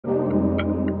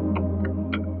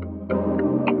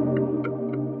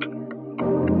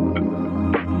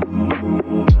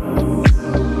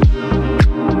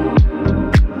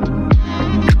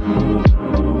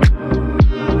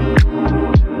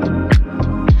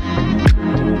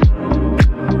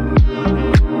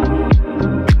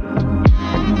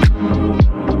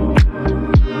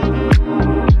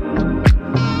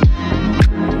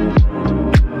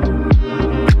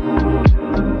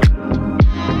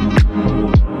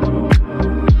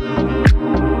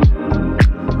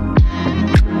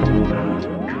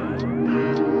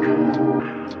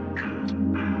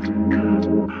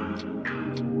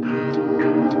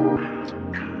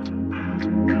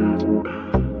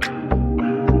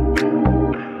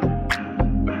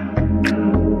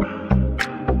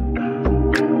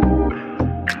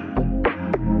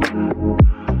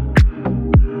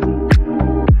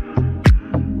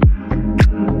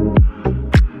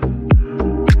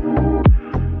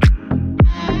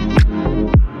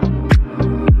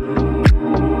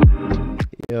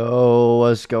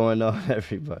What's going on,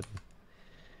 everybody?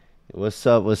 What's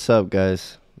up? What's up,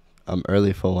 guys? I'm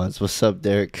early for once. What's up,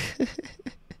 Derek?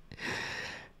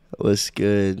 What's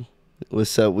good?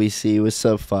 What's up, we see? What's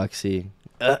up, Foxy?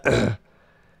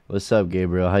 What's up,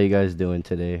 Gabriel? How you guys doing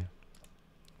today?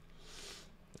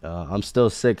 I'm still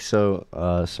sick, so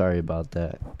sorry about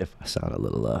that if I sound a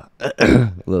little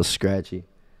a little scratchy.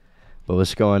 But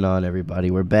what's going on, everybody?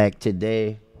 We're back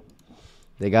today.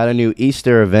 They got a new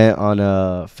Easter event on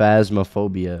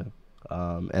Phasmophobia.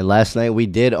 And last night we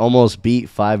did almost beat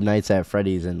Five Nights at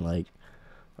Freddy's in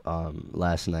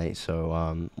last night.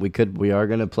 So we are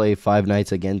gonna play Five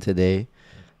Nights again today.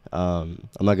 I'm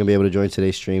not gonna be able to join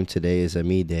today's stream. Today is a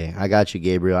me day. I got you,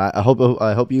 Gabriel. I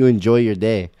hope you enjoy your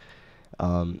day.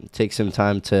 Take some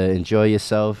time to enjoy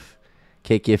yourself,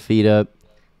 kick your feet up,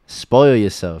 spoil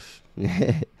yourself.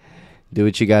 Do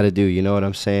what you got to do. You know what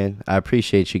I'm saying? I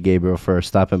appreciate you, Gabriel, for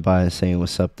stopping by and saying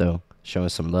what's up, though. Showing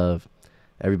some love.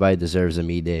 Everybody deserves a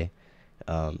me day.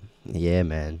 Yeah,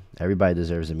 man. Everybody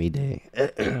deserves a me day.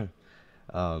 But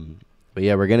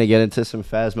yeah, we're going to get into some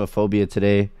Phasmophobia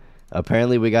today.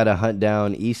 Apparently, we got to hunt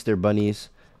down Easter bunnies.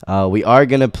 We are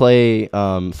going to play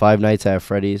Five Nights at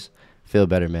Freddy's. Feel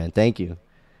better, man. Thank you.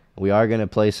 We are going to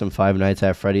play some Five Nights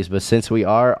at Freddy's, but since we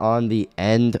are on the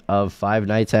end of Five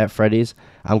Nights at Freddy's,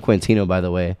 I'm Quintino, by the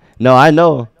way. No, I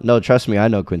know. No, trust me, I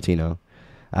know Quintino.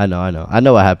 I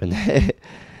know what happened.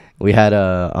 We had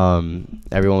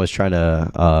everyone was trying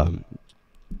to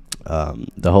the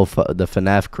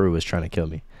FNAF crew was trying to kill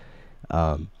me.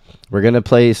 We're going to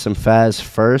play some Phas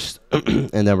first and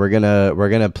then we're going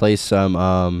to play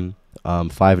some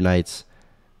Five Nights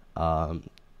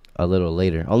a little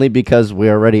later, only because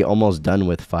we're already almost done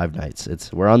with Five Nights.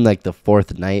 We're on like the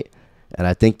 4th night, and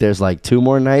I think there's like 2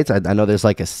 more nights. I know there's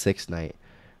like a 6th night.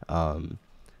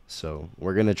 So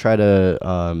we're gonna try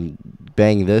to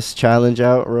bang this challenge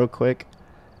out real quick.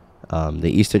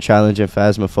 The Easter challenge in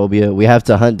Phasmophobia. We have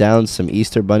to hunt down some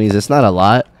Easter bunnies. It's not a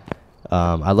lot.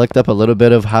 I looked up a little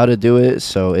bit of how to do it,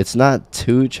 so it's not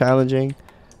too challenging.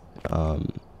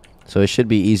 So it should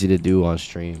be easy to do on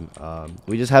stream.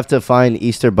 We just have to find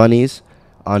Easter bunnies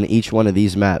on each one of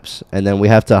these maps, and then we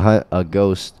have to hunt a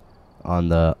ghost on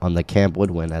the Camp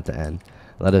Woodwind at the end.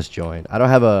 Let us join. I don't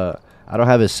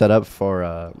have it set up for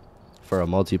a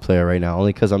multiplayer right now,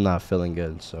 only because I'm not feeling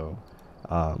good. So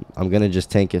I'm gonna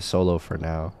just tank it solo for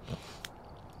now.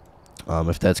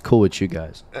 If that's cool with you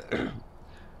guys.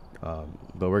 But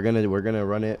we're gonna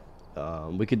run it.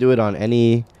 We could do it on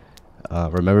any.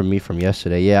 Remember me from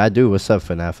yesterday? Yeah, I do. What's up,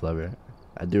 FNAF lover?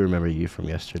 I do remember you from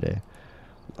yesterday.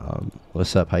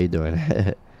 What's up? How you doing?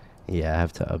 Yeah, I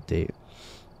have to update.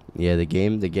 Yeah, the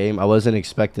game. I wasn't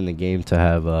expecting the game to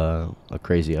have a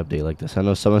crazy update like this. I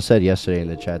know someone said yesterday in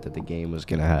the chat that the game was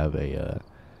gonna have a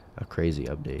crazy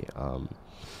update.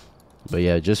 But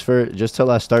yeah, just till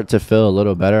I start to feel a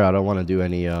little better. I don't want to do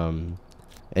any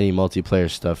multiplayer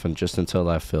stuff, and just until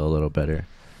I feel a little better.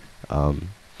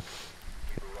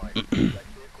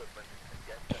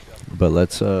 But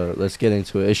let's get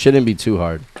into it. It shouldn't be too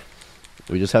hard.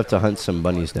 We just have to hunt some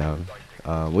bunnies down.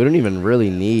 We don't even really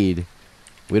need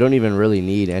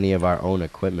any of our own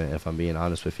equipment, if I'm being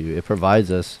honest with you. It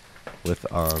provides us with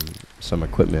some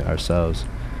equipment ourselves.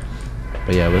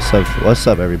 But yeah, what's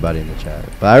up everybody in the chat?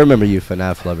 But I remember you,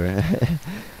 FNAF lover.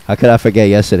 How could I forget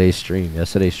yesterday's stream?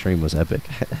 Yesterday's stream was epic.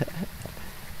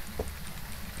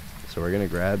 So we're gonna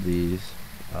grab these.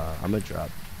 I'm gonna drop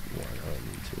one. I don't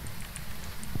need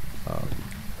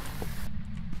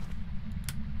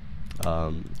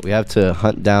to. We have to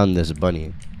hunt down this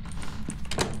bunny.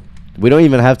 We don't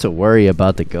even have to worry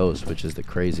about the ghost, which is the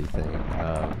crazy thing.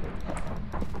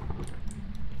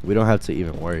 We don't have to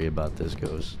even worry about this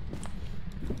ghost.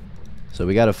 So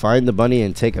we gotta find the bunny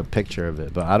and take a picture of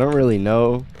it. But I don't really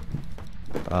know.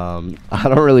 I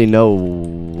don't really know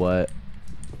what.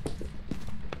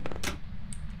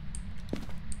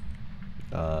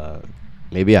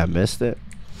 Maybe I missed it.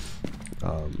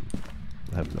 I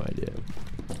have no idea.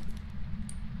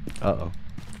 Uh-oh.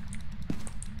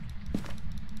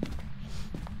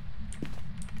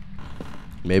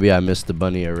 Maybe I missed the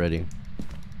bunny already.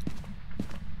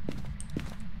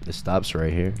 It stops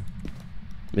right here.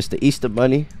 Mr. Easter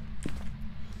Bunny.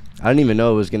 I didn't even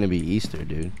know it was gonna be Easter,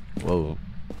 dude. Whoa.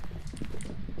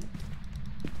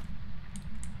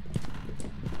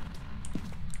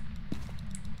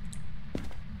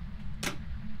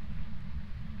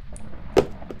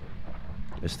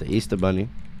 Mr. Easter Bunny.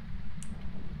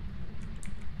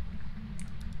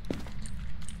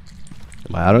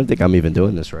 I don't think I'm even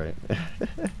doing this right.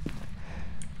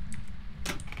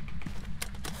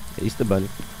 Easter Bunny.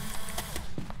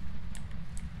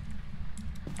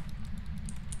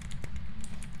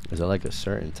 it like a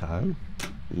certain time?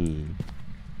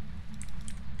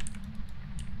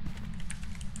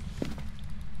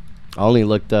 I only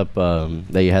looked up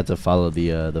that you had to follow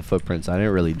the footprints. I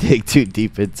didn't really dig too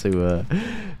deep into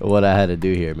what I had to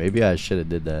do here. Maybe I should have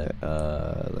did that.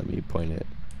 Let me point it.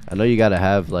 I know you gotta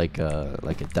have like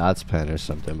a dots pen or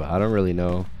something, but I don't really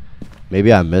know.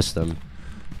 Maybe I missed them.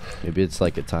 Maybe it's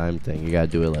like a time thing. You gotta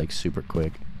do it like super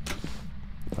quick.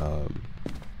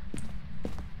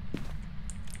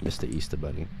 Missed the Easter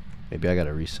Bunny. Maybe I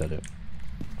gotta reset it.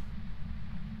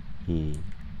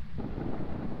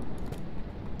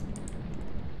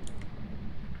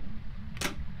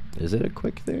 Is it a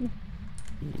quick thing?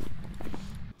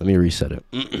 Let me reset it.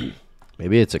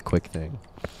 Maybe it's a quick thing.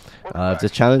 If the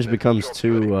challenge becomes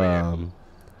too,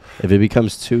 if it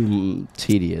becomes too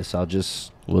tedious,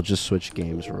 we'll just switch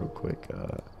games real quick.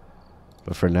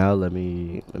 But for now, let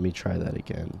me try that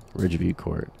again. Ridgeview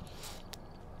Court.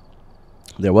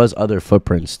 There was other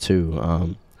footprints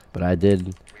too, but I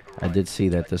did see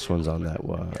that this one's on that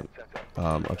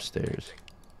upstairs.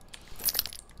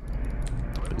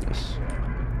 Goodness.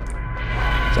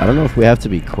 So I don't know if we have to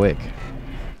be quick.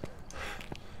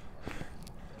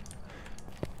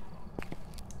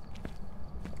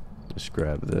 Let's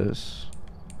grab this.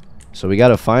 So we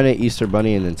gotta find an Easter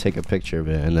Bunny and then take a picture of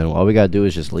it, and then all we gotta do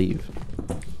is just leave.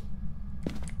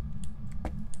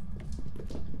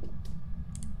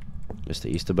 Mr.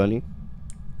 Easter Bunny.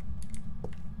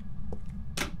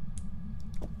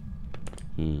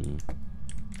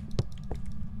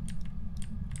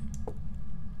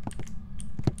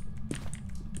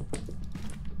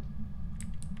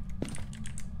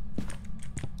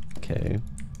 Okay.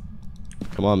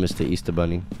 Come on, Mr. Easter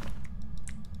Bunny.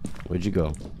 Where'd you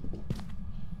go?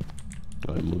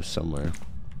 Oh, it moved somewhere.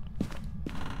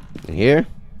 In here?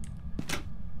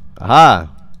 Aha!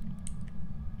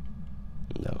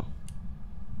 No.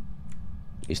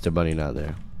 Easter Bunny not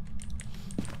there.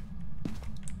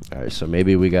 Alright, so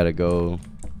maybe we gotta go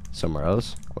somewhere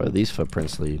else. Where do these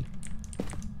footprints lead?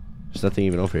 There's nothing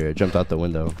even over here. It jumped out the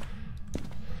window.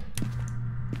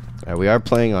 Alright, we are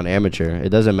playing on amateur. It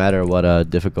doesn't matter what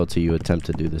difficulty you attempt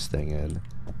to do this thing in.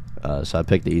 So I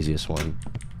picked the easiest one.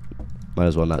 Might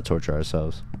as well not torture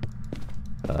ourselves.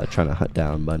 Trying to hunt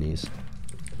down bunnies.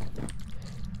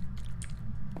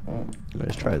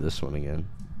 Let's try this one again.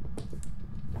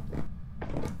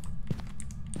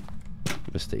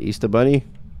 Mr. Easter Bunny?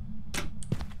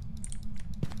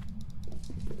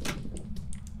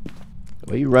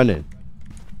 Where you running?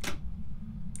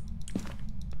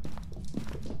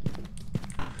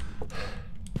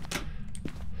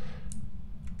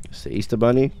 Mr. Easter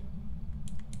Bunny?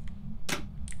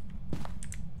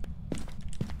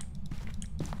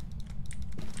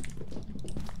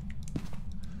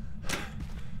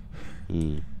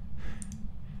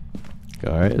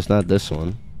 Alright, it's not this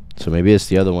one. So maybe it's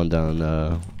the other one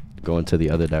down, going to the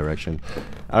other direction.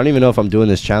 I don't even know if I'm doing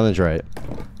this challenge right.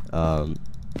 But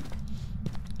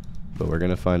we're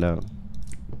gonna find out.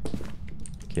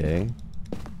 Okay.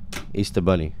 Easter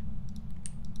Bunny.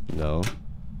 No.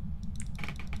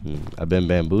 I've been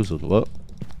bamboozled. Whoa.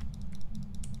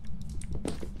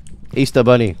 Easter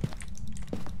Bunny.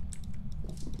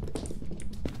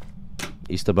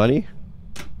 Easter Bunny?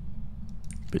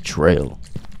 Betrayal.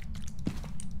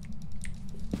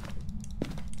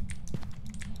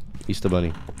 Easter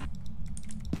Bunny.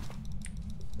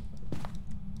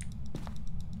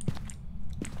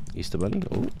 Easter Bunny?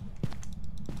 Oh.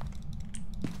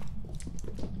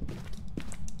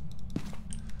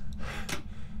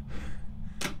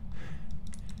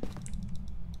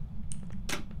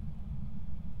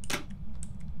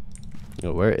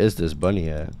 Yo, where is this bunny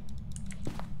at?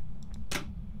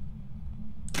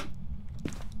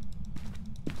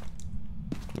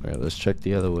 Alright, let's check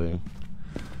the other way.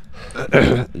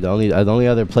 The only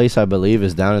other place I believe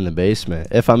is down in the basement,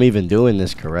 if I'm even doing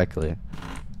this correctly.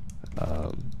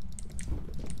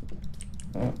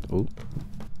 Ooh.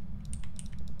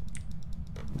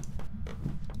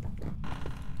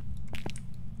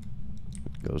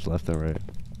 Goes left and right.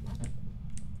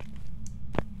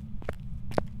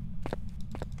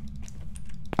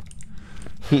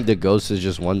 The ghost is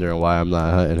just wondering why I'm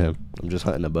not hunting him. I'm just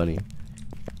hunting a bunny.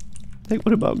 Hey,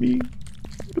 what about me?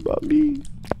 What about me?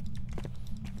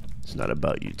 It's not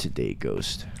about you today,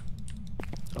 ghost.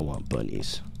 I want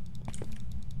bunnies.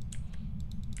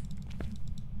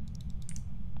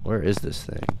 Where is this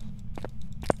thing?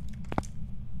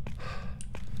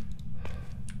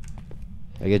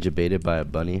 I get debated by a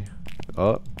bunny.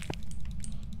 Oh.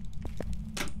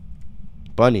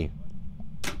 Bunny.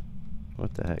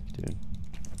 What the heck, dude?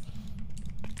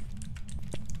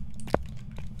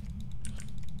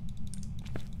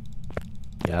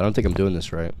 Yeah, I don't think I'm doing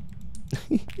this right.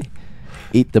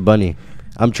 Eat the bunny.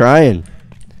 I'm trying.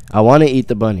 I want to eat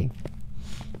the bunny.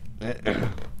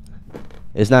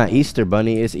 It's not Easter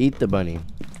bunny, it's eat the bunny.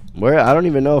 Where? I don't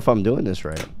even know if I'm doing this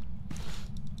right.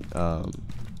 Oh.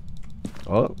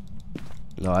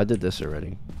 No, I did this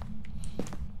already.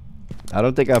 I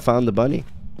don't think I found the bunny.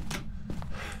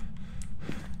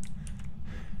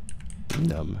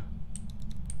 Numb.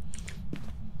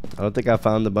 I don't think I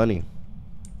found the bunny.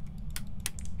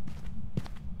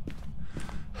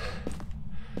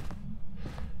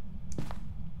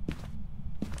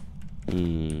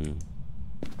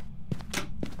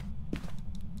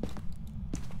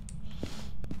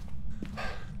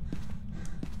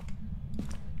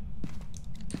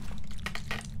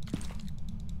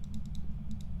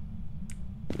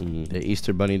 The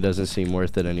Easter bunny doesn't seem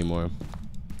worth it anymore.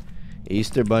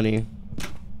 Easter bunny.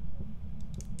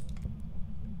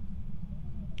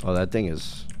 Oh, that thing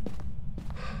is...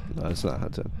 No, it's not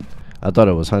hunted. I thought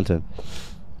it was hunted.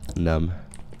 Numb.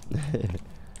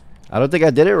 I don't think I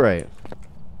did it right.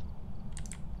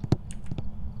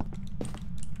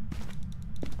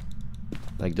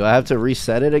 Like, do I have to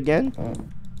reset it again?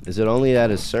 Is it only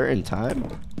at a certain time?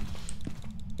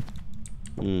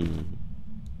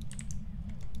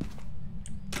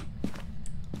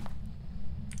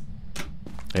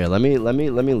 Here, let me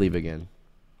leave again.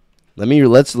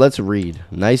 Let's read.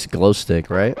 Nice glow stick,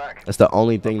 right? That's the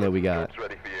only thing that we got.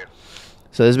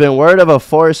 So there's been word of a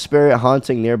forest spirit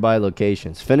haunting nearby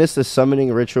locations. Finish the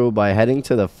summoning ritual by heading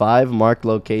to the 5 marked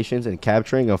locations and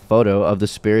capturing a photo of the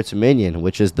spirit's minion,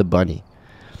 which is the bunny.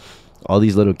 All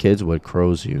these little kids would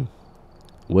crows you.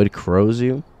 Would crows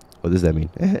you? What does that mean?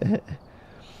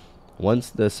 Once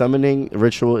the summoning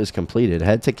ritual is completed,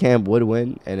 head to Camp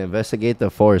Woodwind and investigate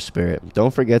the forest spirit.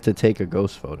 Don't forget to take a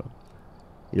ghost photo.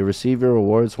 You'll receive your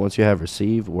rewards once you have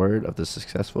received word of the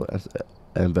successful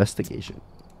investigation.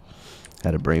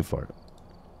 Had a brain fart.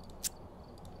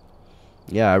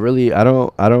 Yeah, I'm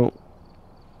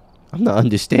not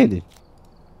understanding.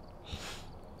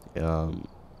 I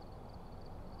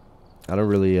don't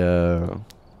really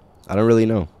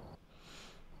know.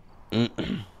 I'm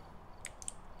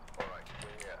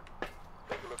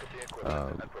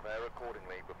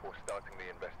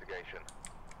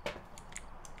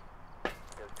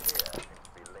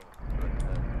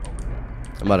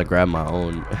about to grab my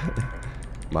own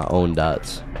my own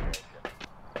dots.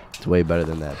 It's way better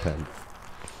than that pen.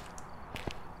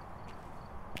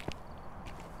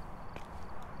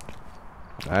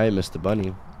 Alright, Mr.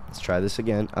 Bunny. Let's try this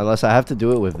again. Unless I have to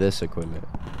do it with this equipment.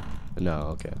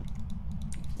 No, okay.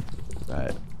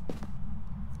 Alright.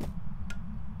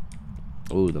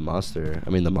 Ooh, the monster.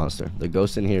 I mean the monster. The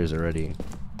ghost in here is already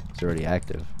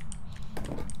active.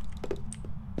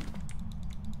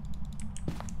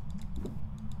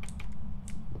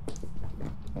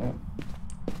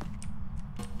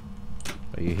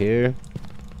 Are you here?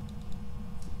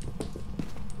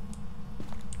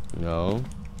 No.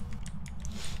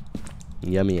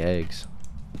 Yummy eggs.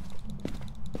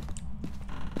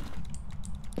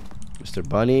 Mr.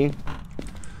 Bunny.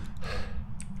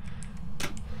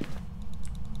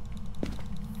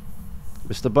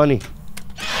 Mr. Bunny.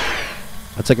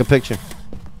 I'll take a picture.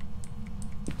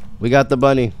 We got the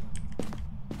bunny.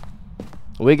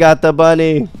 We got the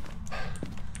bunny.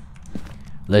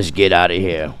 Let's get out of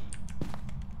here.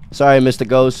 Sorry, Mr.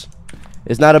 Ghost.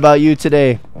 It's not about you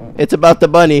today. It's about the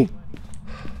bunny.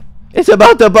 It's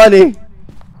about the bunny.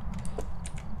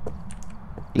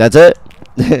 That's it.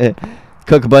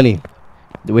 Cook bunny.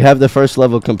 We have the first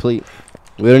level complete.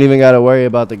 We don't even got to worry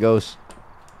about the ghost.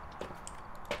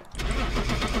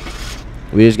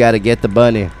 We just got to get the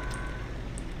bunny.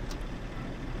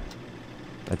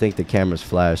 I think the camera's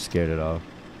flash scared it off.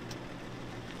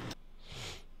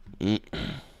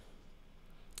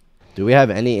 Do we have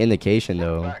any indication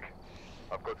though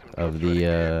of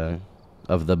the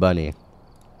bunny?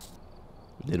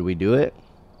 Did we do it?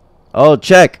 Oh,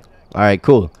 check. All right,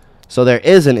 cool. So there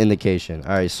is an indication.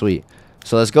 All right, sweet.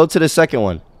 So let's go to the second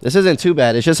one. This isn't too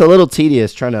bad. It's just a little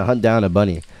tedious trying to hunt down a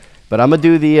bunny. But I'm gonna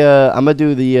do the I'm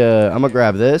gonna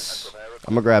grab this.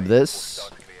 I'm gonna grab this.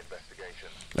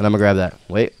 And I'm gonna grab that.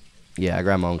 Wait. Yeah, I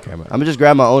grabbed my own camera. I'm gonna just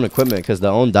grab my own equipment because my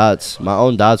own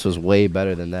dots was way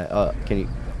better than that. Can you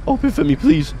open for me,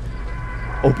 please?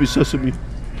 Open sesame. All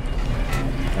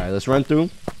right, let's run through.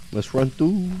 Let's run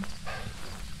through.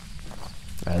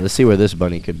 All right, let's see where this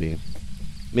bunny could be.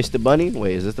 Mr. Bunny?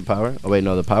 Wait, is this the power? Oh, wait,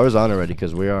 no, the power's on already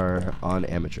because we are on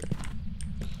amateur.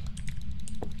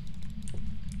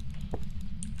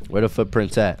 Where the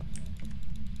footprints at?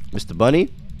 Mr. Bunny?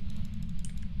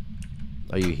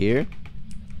 Are you here?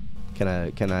 Can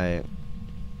I?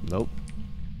 Nope.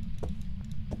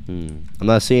 I'm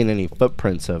not seeing any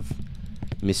footprints of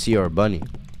Monsieur Bunny.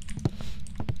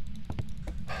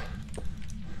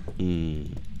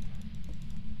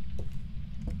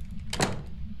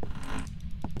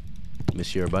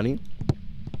 Monsieur Bunny?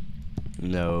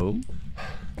 No.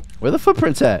 Where the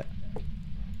footprints at?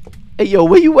 Hey, yo,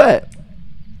 where you at?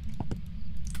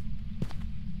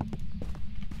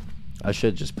 I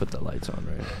should just put the lights on,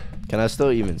 right? Can I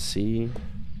still even see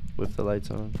with the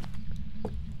lights on?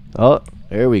 Oh,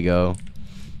 there we go.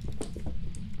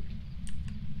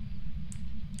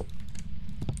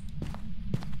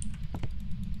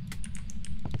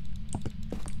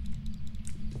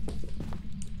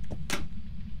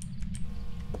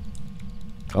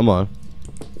 Come on.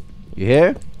 You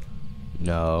here?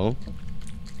 No.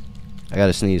 I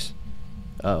gotta sneeze.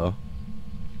 Uh-oh.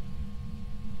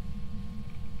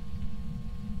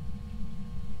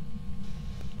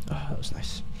 Oh, that was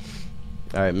nice.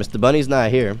 Alright, Mr. Bunny's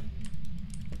not here.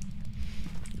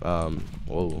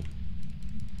 Whoa.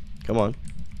 Come on.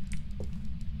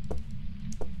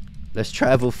 Let's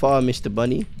travel far, Mr.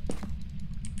 Bunny.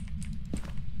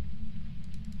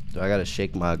 Do I gotta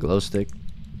shake my glow stick?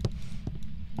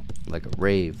 Like a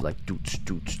rave, like doots,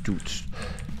 doots, doots.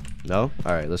 No?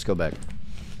 Alright, let's go back.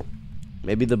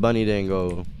 Maybe the bunny didn't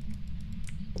go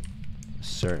a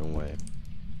certain way.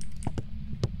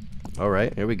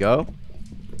 Alright, here we go.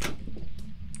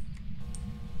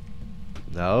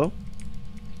 No.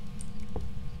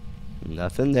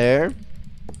 Nothing there.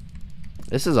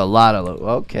 This is a lot of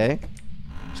okay.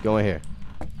 Let's go in here.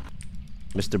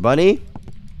 Mr. Bunny.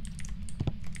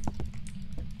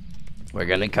 We're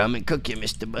gonna come and cook you,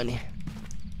 Mr. Bunny.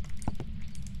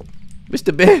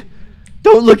 Mr. Bear.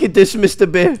 Don't look at this, Mr.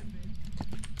 Bear.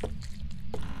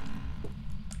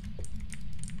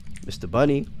 Mr.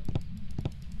 Bunny.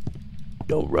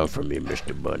 Don't run from me,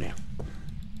 Mr. Bunny.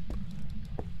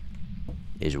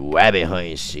 It's rabbit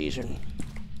hunting season.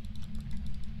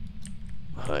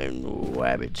 Hunting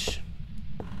rabbits.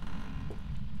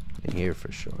 In here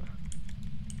for sure.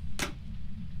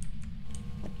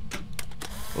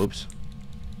 Oops.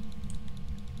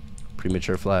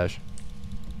 Premature flash.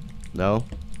 No.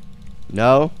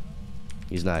 No.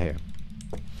 He's not here.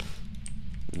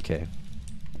 Okay.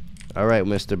 Alright,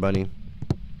 Mr. Bunny.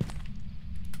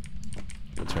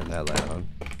 I'll turn that light on.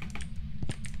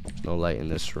 There's no light in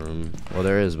this room. Well,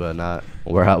 there is, but not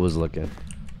where I was looking.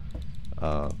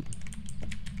 There's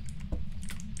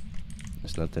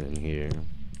nothing in here.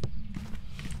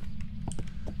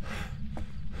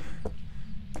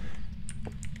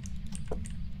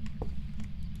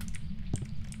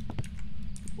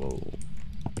 Whoa.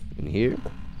 In here?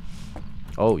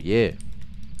 Oh, yeah.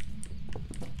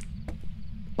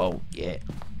 Oh, yeah.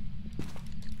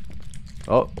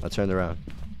 Oh, I turned around.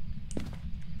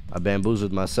 I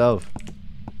bamboozled myself.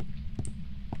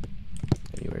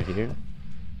 Anywhere here?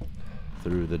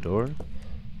 Through the door?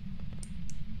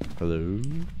 Hello?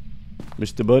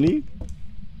 Mr. Bunny?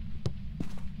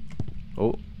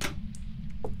 Oh.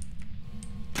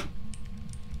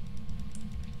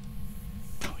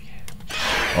 Oh, yeah.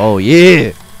 Oh,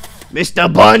 yeah.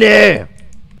 Mr. Bunny!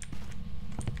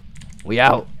 We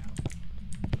out.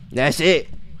 That's it.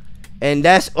 And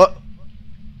that's... Oh.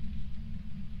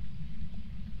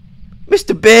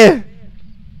 Mr. Bear!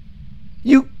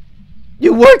 You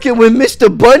working with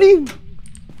Mr. Bunny?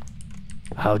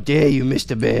 How dare you,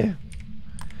 Mr. Bear?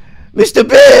 Mr.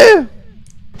 Bear!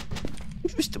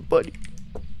 Mr. Bunny.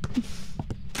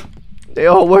 They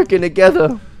all working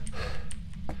together.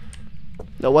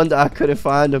 No wonder I couldn't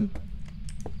find him.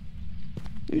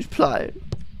 He was plotting.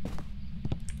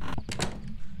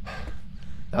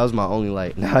 That was my only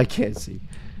light. Now I can't see.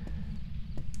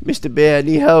 Mr. Bear, I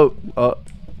need help. Oh,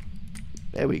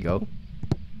 there we go.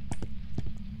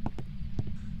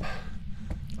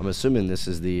 I'm assuming this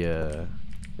is the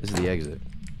exit.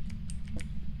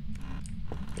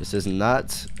 This is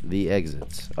not the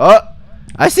exit. Oh,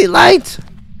 I see light.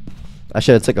 I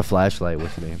should have took a flashlight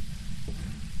with me.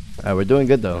 Alright, we're doing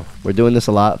good though. We're doing this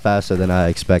a lot faster than I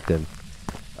expected.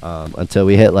 Until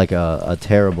we hit like a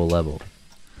terrible level.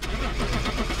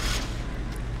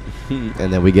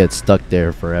 And then we get stuck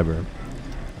there forever.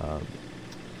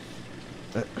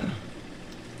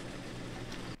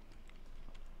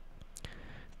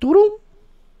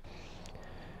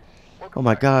 Oh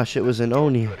my gosh, it was an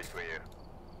Oni.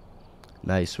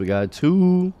 Nice, we got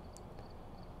 2.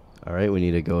 Alright, we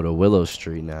need to go to Willow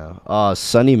Street now. Oh,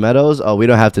 Sunny Meadows? Oh, we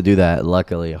don't have to do that,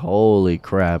 luckily. Holy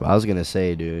crap. I was gonna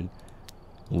say, dude.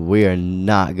 We are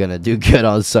not gonna do good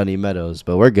on Sunny Meadows,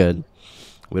 but we're good.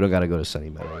 We don't gotta go to Sunny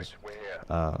Meadows.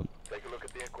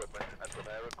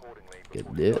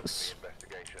 Get this.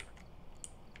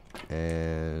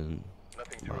 and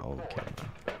my own camera.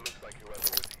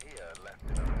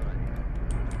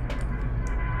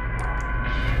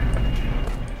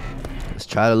 Let's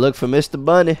try to look for Mr.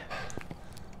 Bunny.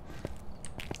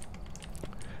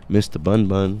 Mr. Bun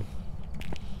Bun.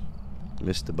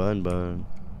 Mr. Bun Bun.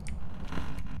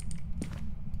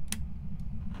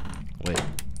 Wait.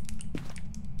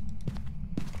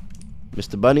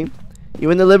 Mr. Bunny?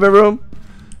 You in the living room?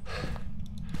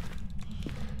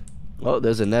 Oh,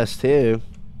 there's a nest here.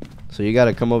 So you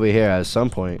gotta come over here at some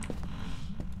point.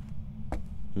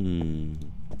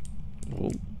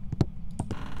 Oh.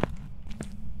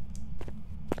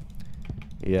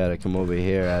 You gotta come over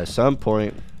here at some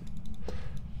point.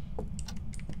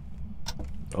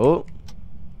 Oh.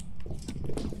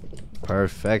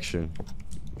 Perfection.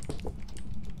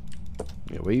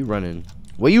 Yeah, where you running?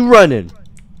 Where you running?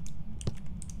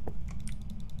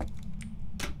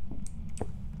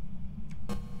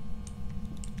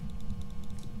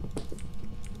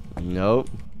 Nope.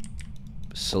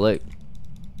 Slick.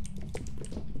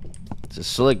 It's a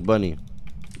slick bunny.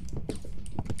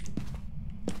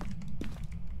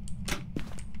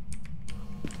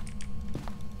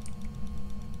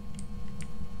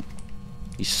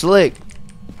 He's slick.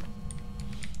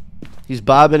 He's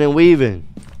bobbing and weaving.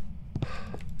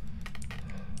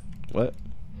 What?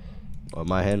 Oh,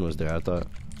 my hand was there, I thought.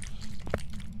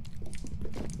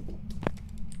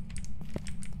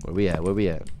 Where we at? Where we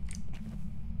at?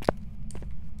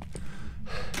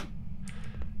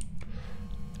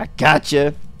 I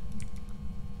gotcha.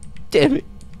 Damn it.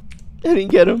 I didn't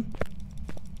get him.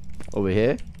 Over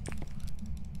here?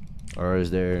 Or is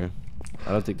there...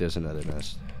 I don't think there's another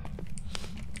nest.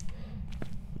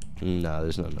 No,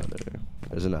 there's not another.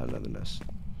 There's not another nest.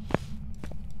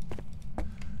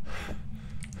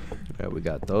 Alright, we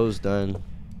got those done.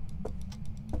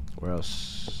 Where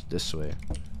else? This way.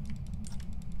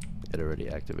 It already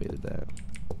activated that.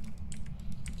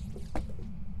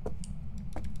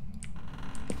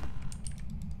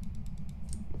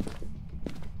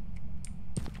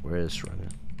 Where is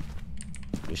running?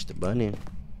 Mr. Bunny.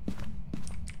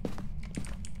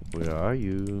 Where are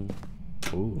you?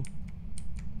 Ooh.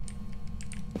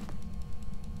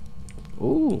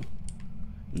 Ooh.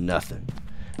 Nothing.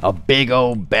 A big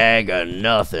old bag of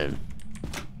nothing.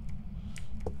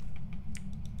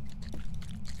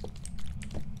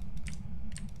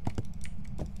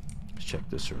 Let's check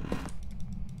this room.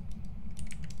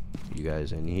 You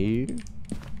guys in here?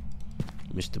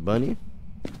 Mr. Bunny?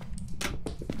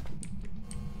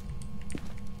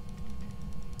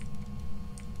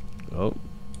 Oh.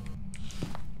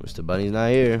 Mr. Bunny's not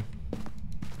here.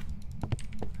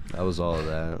 That was all of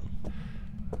that.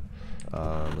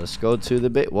 Let's go to the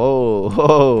bit. Whoa,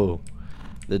 whoa.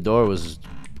 The door was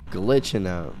glitching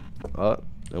out. Oh,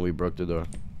 and we broke the door.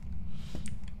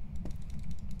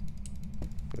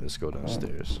 Let's go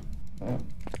downstairs. No,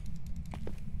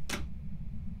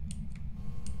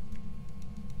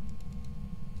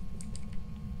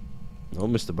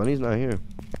 Mr. Bunny's not here.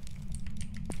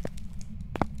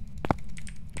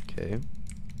 Okay.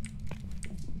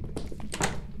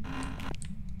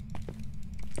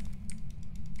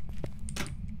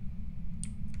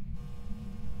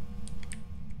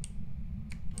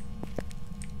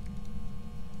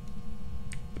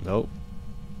 Nope.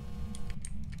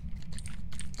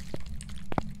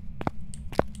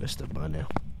 Mr. Bunny.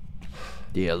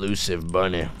 The elusive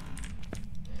bunny.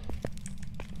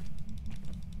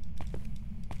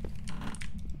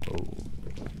 Oh.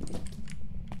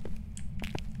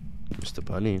 Mr.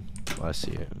 Bunny. Oh, I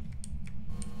see it.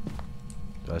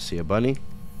 Do I see a bunny?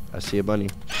 I see a bunny.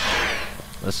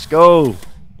 Let's go.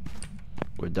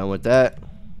 We're done with that.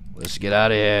 Let's get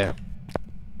out of here.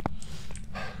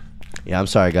 Yeah, I'm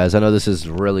sorry, guys. I know this is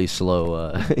really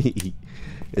slow.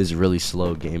 Is really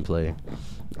slow gameplay.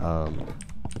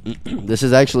 This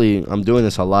is actually, I'm doing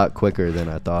this a lot quicker than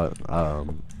I thought I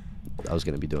was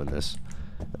gonna be doing this.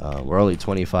 We're only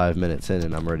 25 minutes in,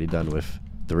 and I'm already done with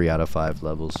 3 out of 5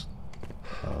 levels.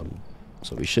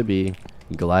 So we should be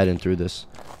gliding through this.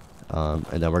 And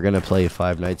then we're gonna play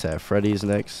Five Nights at Freddy's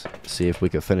next. See if we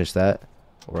can finish that.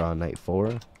 We're on night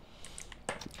 4.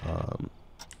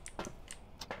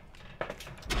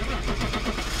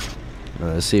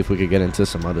 Let's see if we could get into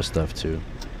some other stuff too.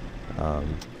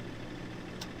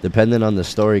 Depending on the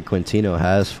story Quintino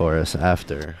has for us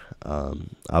after,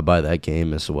 I'll buy that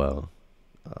game as well.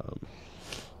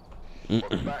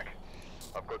 Welcome back.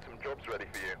 I've got some jobs ready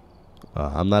for you.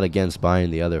 I'm not against buying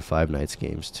the other Five Nights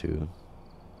games too.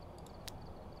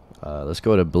 Let's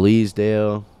go to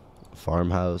Bleasdale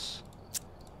Farmhouse.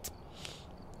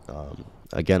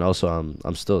 Again, also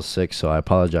I'm still sick, so I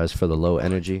apologize for the low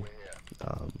energy.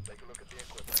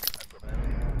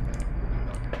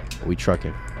 We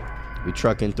trucking. We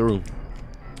trucking through.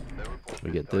 No reports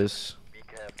We get inside. this Be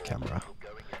careful. camera.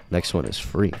 You're going in. Next one is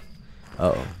free.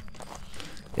 Uh-oh.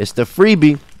 It's the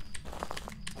freebie.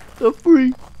 The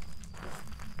free.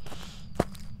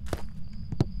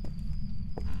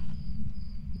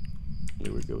 We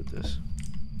were good with this.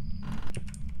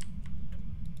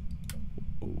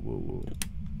 Whoa, whoa, whoa.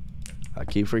 I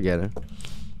keep forgetting.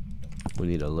 We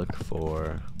need to look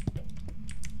for...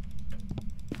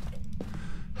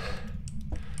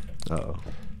 Uh-oh.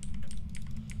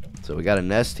 So we got a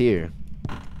nest here.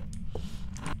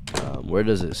 Where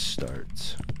does it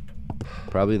start?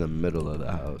 Probably the middle of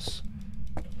the house.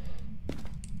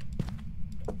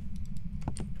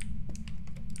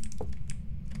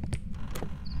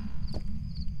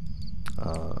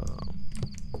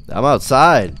 I'm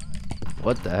outside.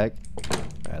 What the heck?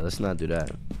 Alright, let's not do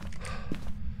that.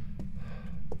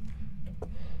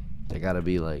 There gotta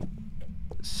be like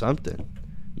something.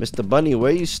 Mr. Bunny,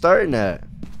 where you starting at?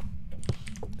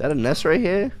 That a nest right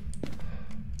here?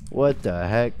 What the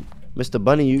heck? Mr.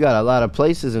 Bunny, you got a lot of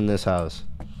places in this house.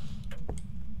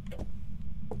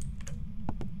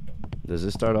 Does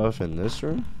it start off in this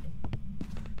room?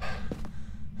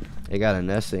 It got a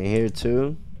nest in here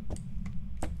too.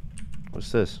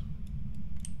 What's this?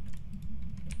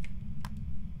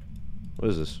 What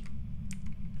is this?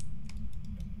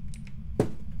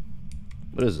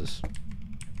 What is this?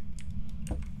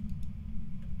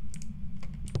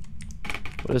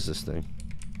 What is this thing?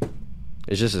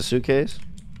 It's just a suitcase?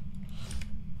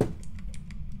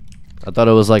 I thought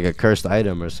it was like a cursed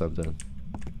item or something.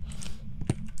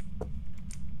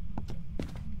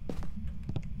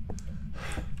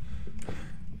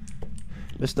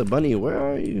 Mr. Bunny, where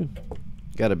are you?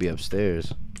 Gotta be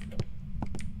upstairs.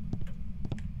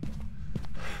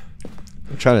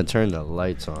 I'm trying to turn the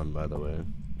lights on, by the way.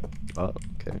 Oh,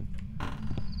 okay.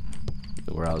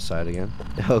 We're outside again.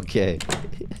 Okay.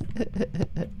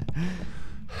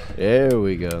 There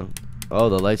we go. Oh,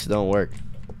 the lights don't work.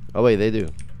 Oh, wait, they do.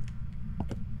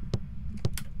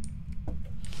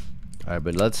 Alright,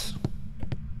 but let's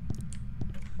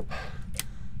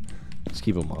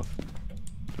keep them off.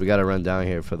 We gotta run down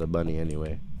here for the bunny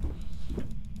anyway.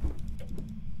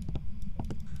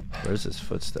 Where's his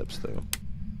footsteps, though?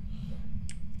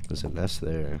 There's a nest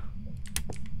there.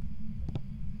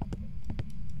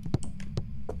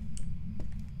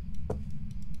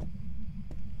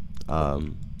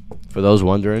 For those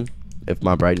wondering if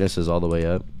my brightness is all the way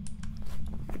up,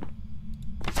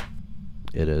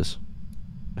 it is.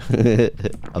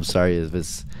 I'm sorry if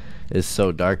it's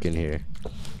so dark in here.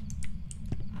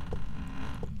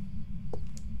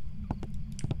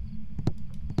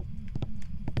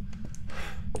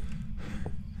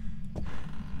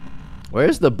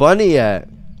 Where's the bunny at?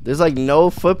 There's like no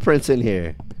footprints in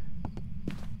here.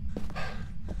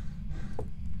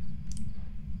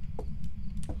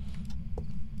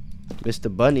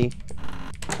 Mr. Bunny.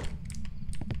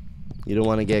 You don't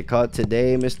want to get caught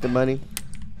today, Mr. Bunny?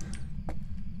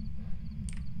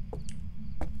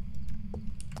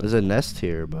 There's a nest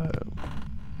here, but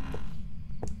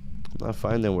I'm not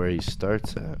finding where he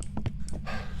starts at.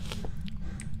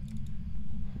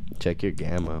 Check your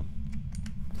gamma.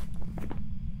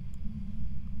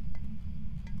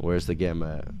 Where's the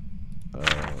gamma at?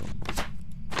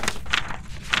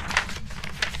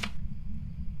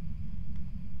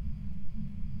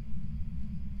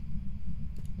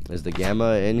 Is the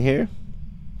gamma in here?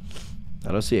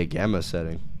 I don't see a gamma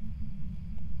setting.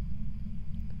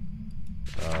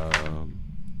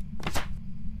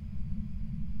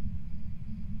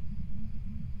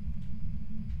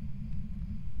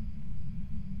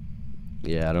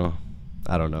 Yeah,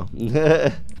 I don't know.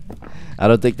 I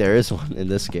don't think there is one in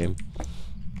this game.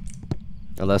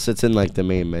 Unless it's in like the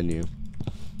main menu.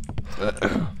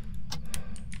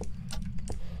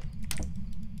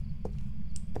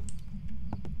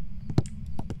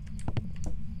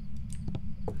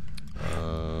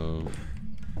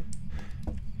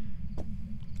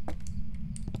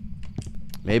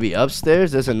 Maybe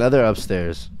upstairs? There's another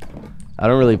upstairs. I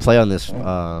don't really play on this.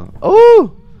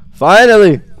 Oh!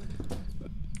 Finally!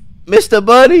 Mr.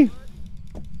 Buddy!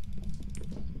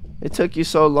 It took you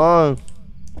so long.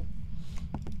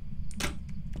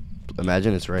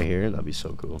 Imagine it's right here. That'd be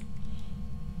so cool.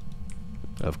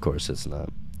 Of course it's not.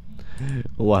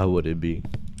 Why would it be?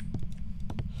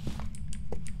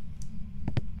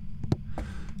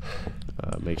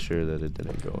 Make sure that it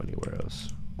didn't go anywhere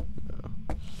else. No.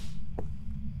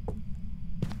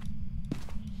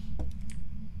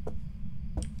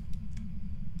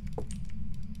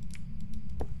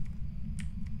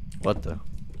 What the?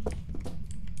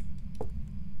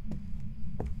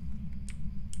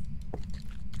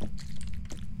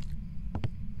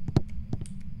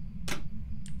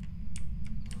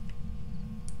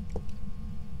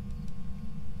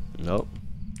 Nope.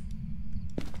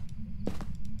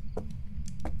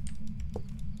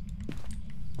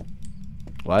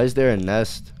 Why is there a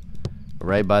nest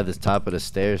right by the top of the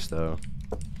stairs, though?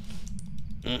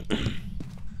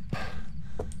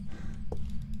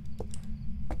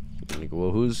 Like,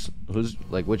 well, who's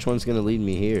like, which one's gonna lead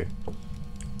me here?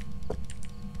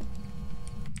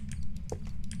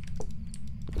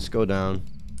 Let's go down.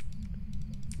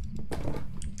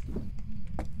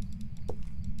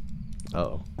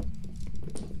 Uh-oh.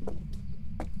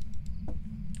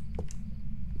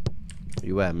 Where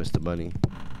you at, Mr. Bunny?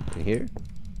 In here?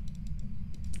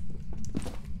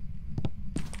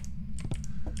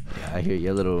 Yeah, I hear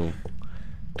your little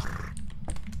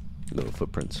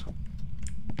footprints.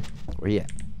 Where you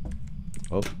at?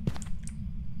 Oh.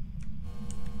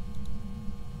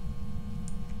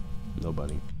 No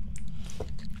bunny.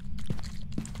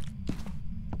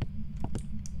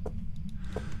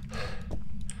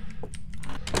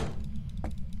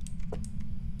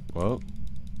 Well,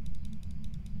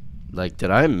 like, did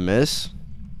I miss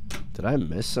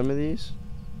some of these?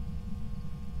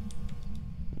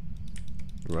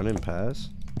 Running past?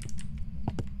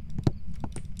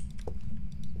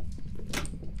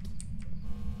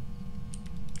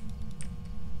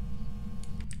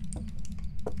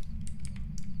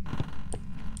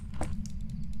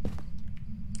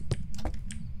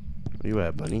 Where you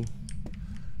at, bunny?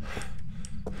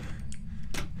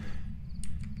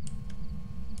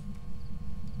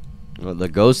 Well, the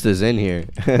ghost is in here.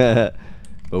 But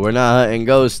we're not hunting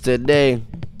ghosts today.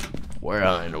 We're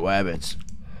hunting rabbits.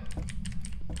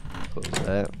 Close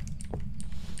that.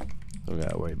 Don't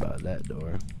gotta worry about that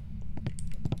door.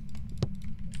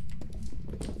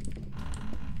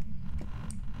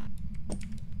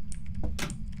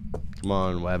 Come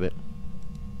on, rabbit.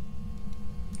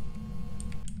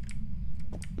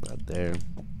 Not there.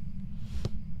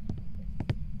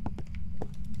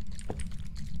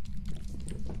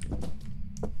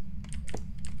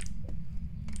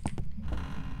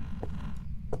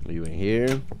 Are you in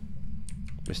here,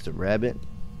 Mr. Rabbit?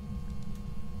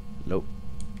 Nope.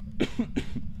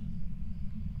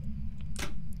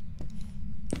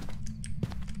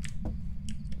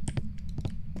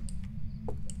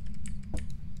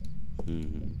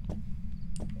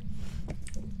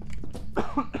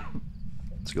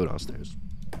 Let's go downstairs.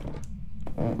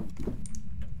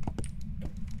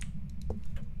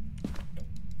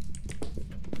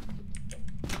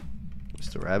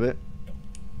 Mr. Rabbit?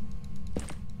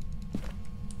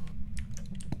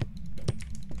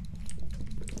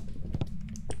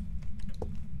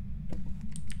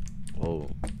 Whoa.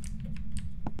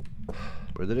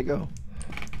 Where did it go?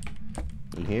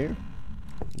 In here?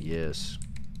 Yes.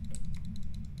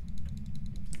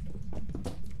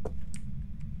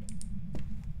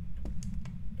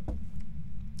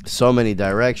 So many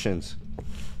directions.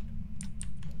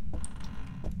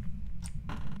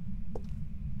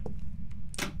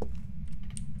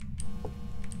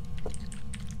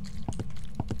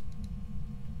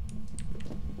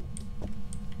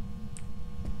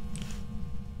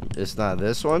 It's not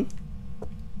this one?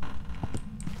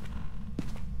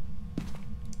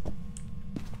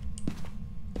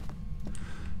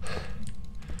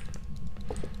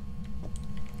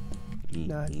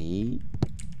 Nani?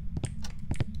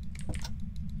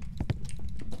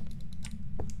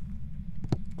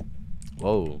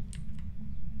 Whoa.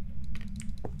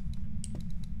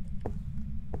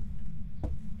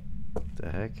 The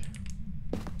heck?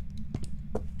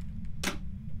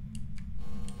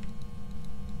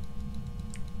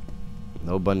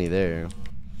 No bunny there.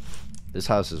 This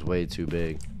house is way too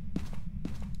big.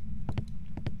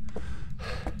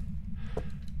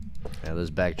 Yeah, let's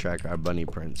backtrack our bunny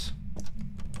prints.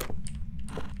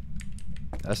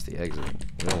 That's the exit.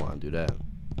 We don't want to do that.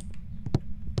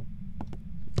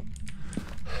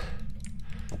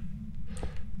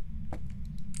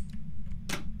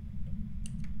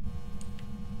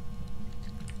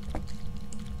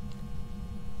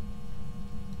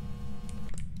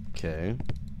 Okay.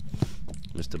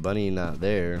 Mr. Bunny not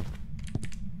there.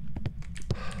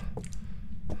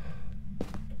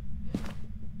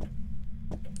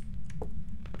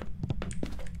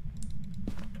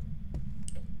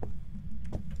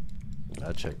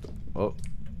 I checked. Oh,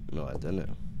 no, I didn't.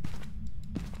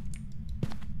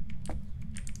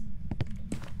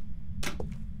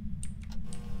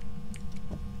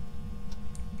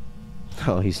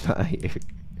 No, he's not here.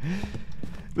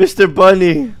 Mr.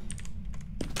 Bunny.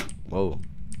 Whoa.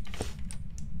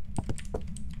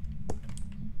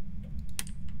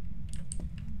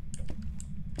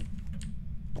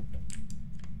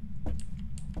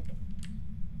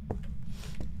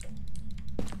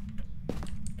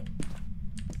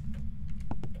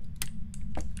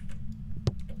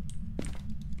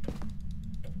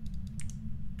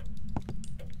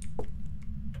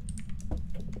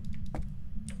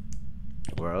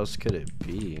 Where else could it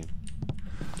be?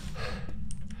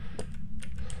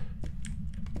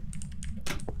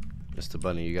 Mr.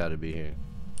 Bunny, you gotta be here.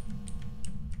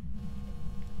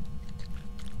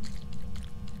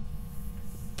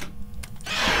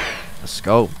 Let's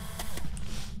go.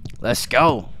 Let's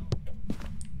go.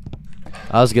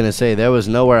 I was gonna say there was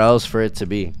nowhere else for it to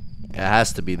be. It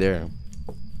has to be there.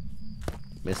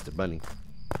 Mr. Bunny.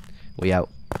 We out.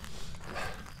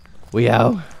 We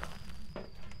out.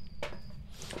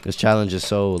 This challenge is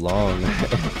so long.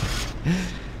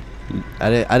 I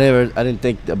didn't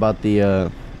think about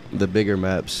the bigger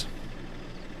maps.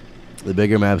 The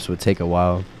bigger maps would take a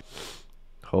while.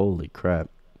 Holy crap.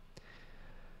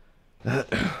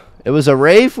 It was a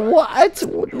rave? What?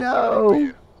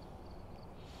 No.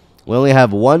 We only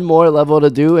have one more level to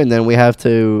do, and then we have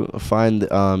to find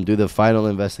do the final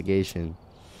investigation.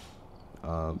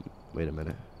 Wait a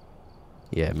minute.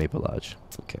 Yeah, Maple Lodge.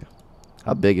 Okay.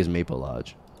 How big is Maple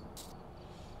Lodge?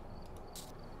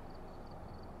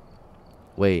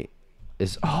 Wait.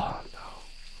 Oh no.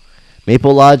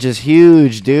 Maple Lodge is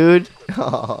huge, dude.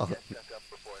 Oh.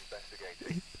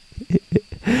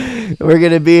 We're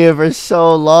gonna be here for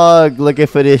so long looking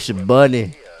for this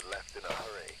bunny.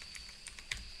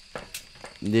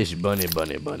 This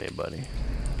bunny.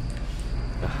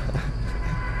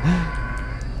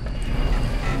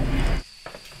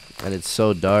 And it's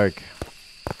so dark.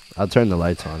 I'll turn the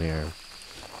lights on here.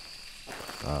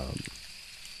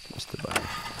 Mr. Bunny.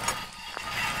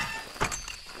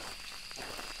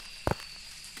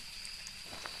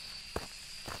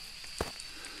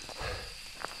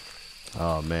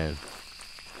 Oh man.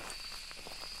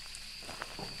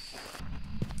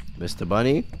 Mr.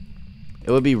 Bunny? It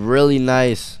would be really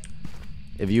nice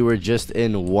if you were just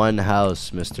in one house,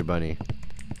 Mr. Bunny.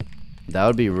 That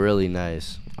would be really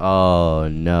nice. Oh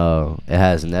no. It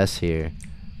has nests here.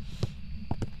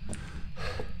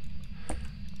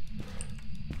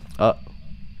 Oh.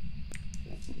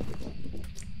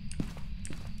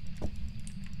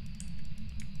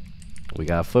 We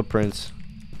got footprints.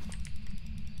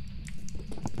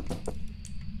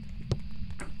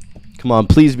 Come on,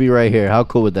 please be right here. How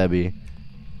cool would that be?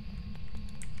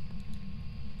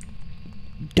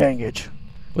 Dang it.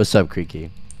 What's up, Creaky?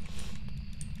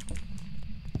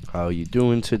 How you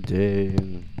doing today?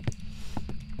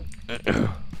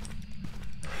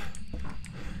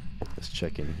 Let's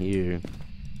check in here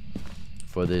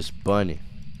for this bunny.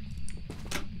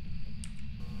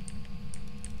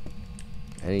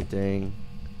 Anything?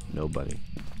 Nobody.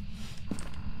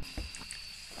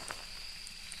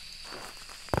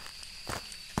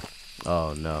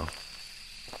 Oh no.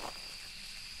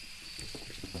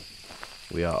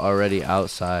 We are already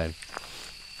outside.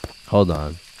 Hold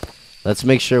on. Let's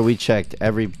make sure we checked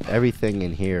everything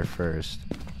in here first.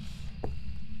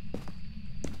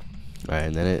 Alright,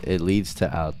 and then it leads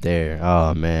to out there.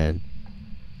 Oh man.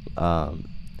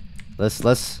 Let's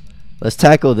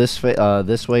tackle this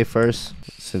way first,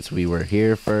 since we were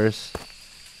here first.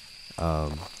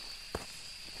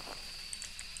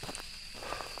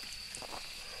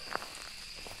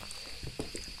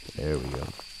 There we go.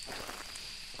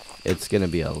 It's gonna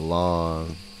be a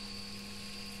long...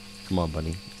 Come on,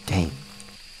 bunny. Dang.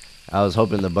 I was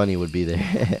hoping the bunny would be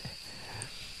there.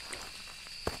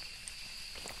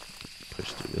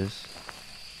 Push through this.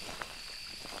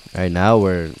 Alright, now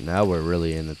we're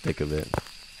really in the thick of it.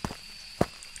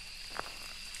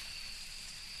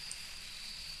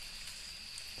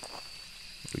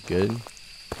 We good?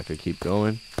 I could keep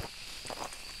going.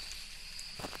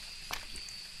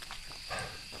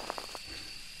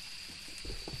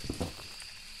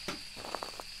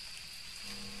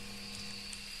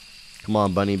 Come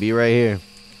on, bunny, be right here.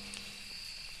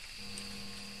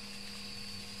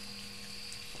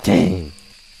 Dang.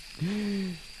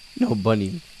 No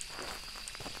bunny.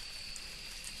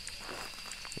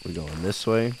 We're going this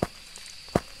way.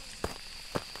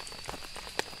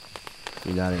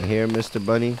 You're not in here, Mr.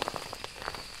 Bunny?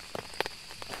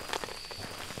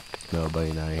 No,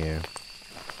 bunny, not in here.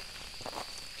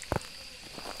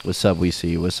 What's up, we see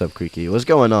you? What's up, Creaky? What's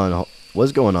going on?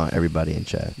 What's going on, everybody in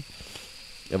chat?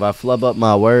 If I flub up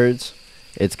my words,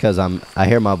 it's because I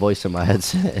hear my voice in my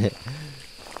headset.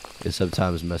 It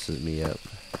sometimes messes me up.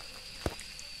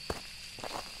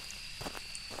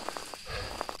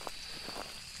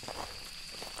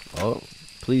 Oh,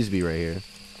 please be right here.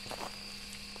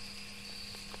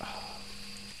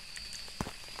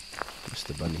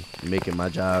 Mr. Bunny, you're making my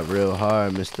job real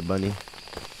hard, Mr. Bunny.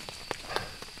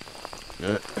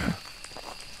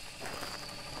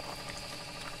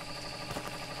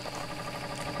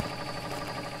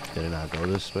 Did it not go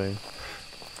this way?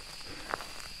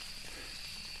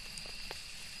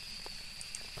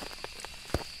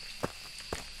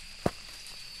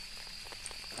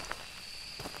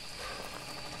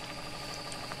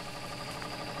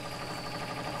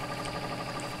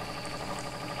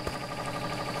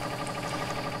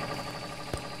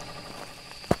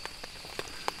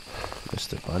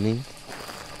 Mr. Bunny.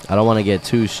 I don't want to get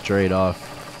too straight off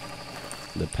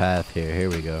the path here. Here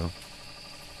we go.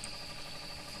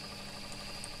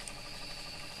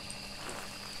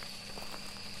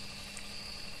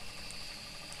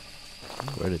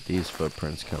 Where did these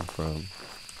footprints come from?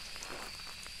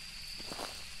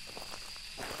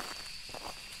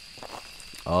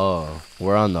 Oh,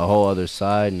 we're on the whole other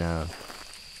side now.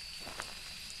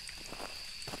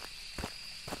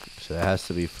 So there has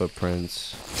to be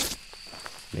footprints.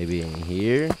 Maybe in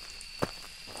here?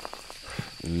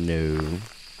 No.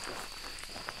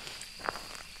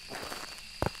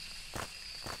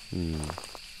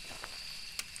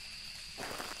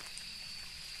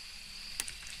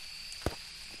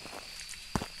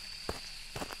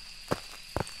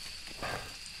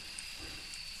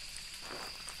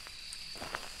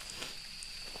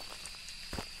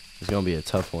 It's gonna be a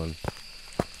tough one.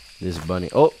 This bunny.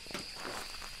 Oh!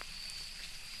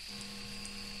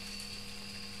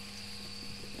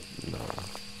 No.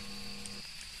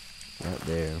 Not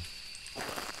there.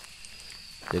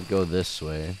 Did go this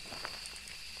way.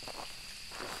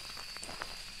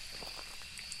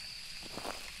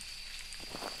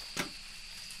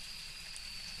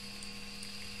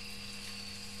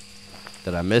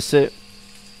 Did I miss it?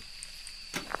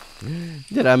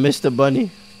 Did I miss the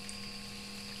bunny?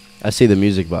 I see the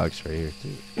music box right here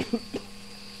too.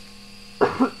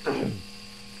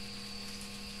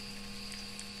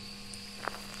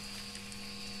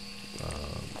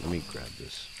 Let me grab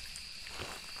this.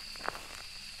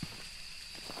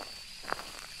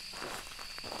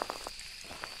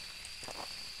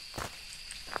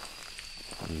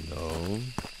 No.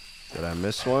 Did I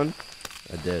miss one?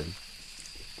 I did.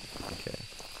 Okay.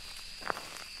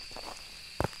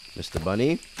 Mr.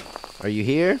 Bunny, are you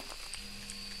here?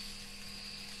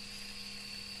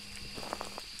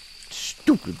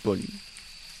 Stupid bunny.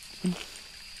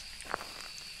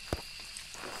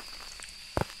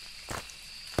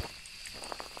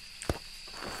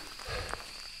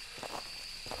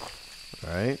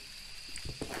 Alright.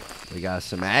 We got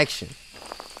some action.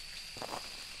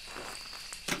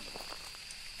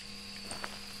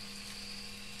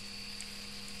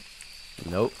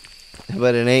 Nope.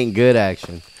 But it ain't good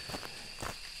action.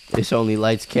 It's only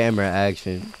lights, camera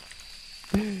action.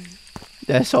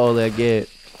 That's all I get.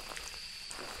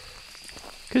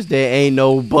 Cause there ain't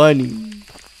no bunny.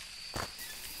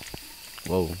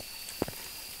 Whoa.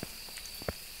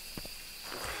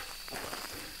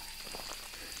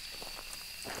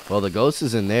 Well, the ghost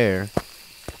is in there.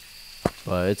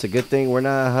 But it's a good thing we're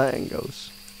not hunting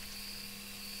ghosts.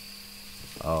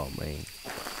 Oh, man.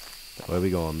 Where we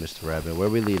going, Mr. Rabbit? Where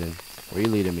we leading? Where you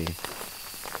leading me?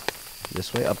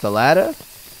 This way? Up the ladder?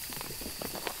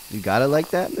 You got it like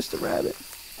that, Mr. Rabbit?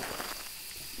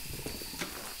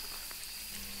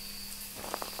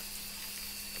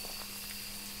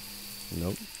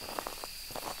 Nope.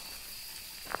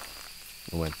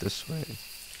 I went this way.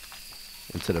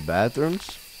 Into the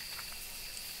bathrooms?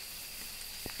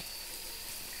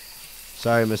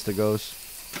 Sorry, Mr. Ghost.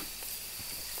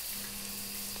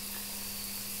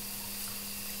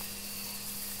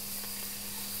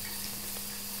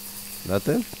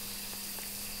 Nothing?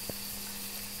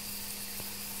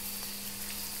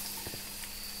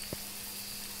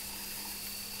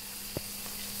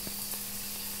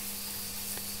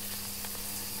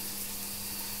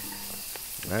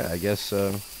 Alright, I guess,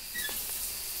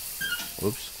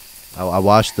 whoops. I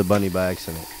washed the bunny by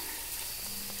accident.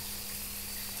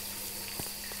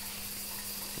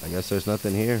 I guess there's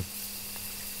nothing here.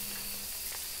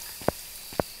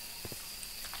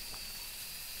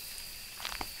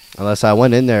 Unless I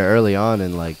went in there early on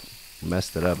and, like,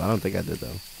 messed it up. I don't think I did,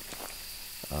 though.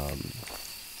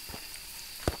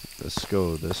 Let's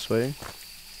go this way.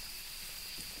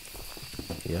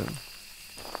 Yeah.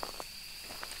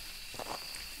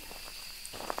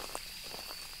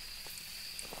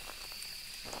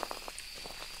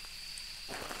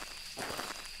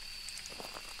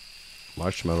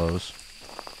 Marshmallows.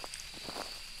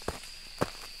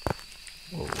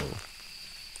 Whoa, whoa.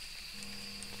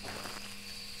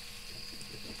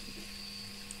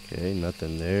 Okay,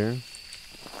 nothing there.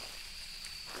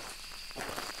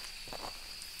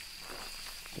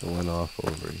 It went off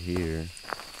over here.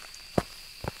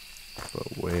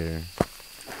 But where?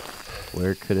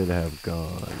 Where could it have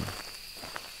gone?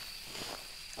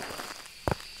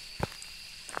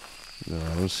 No,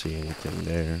 I don't see anything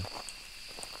there.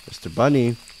 Mr.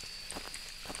 Bunny.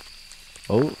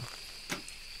 Oh.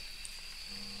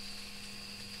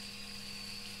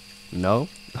 No?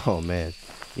 Oh, man.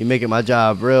 You making my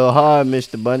job real hard,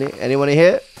 Mr. Bunny. Anyone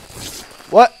here?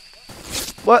 What?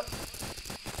 What?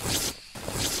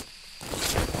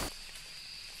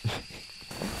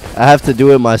 I have to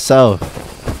do it myself.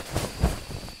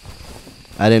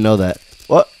 I didn't know that.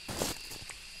 What?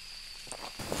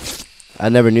 I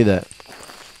never knew that.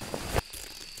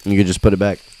 You could just put it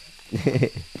back.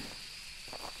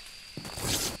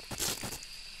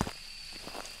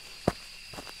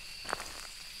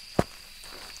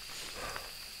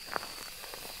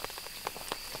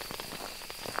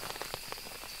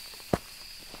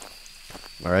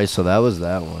 Alright, so that was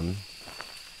that one.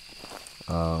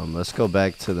 Let's go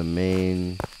back to the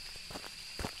main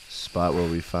spot where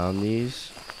we found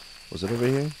these. Was it over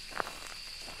here?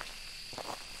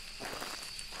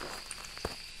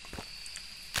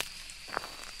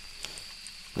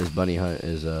 This bunny hunt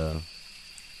is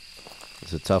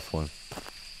it's a tough one.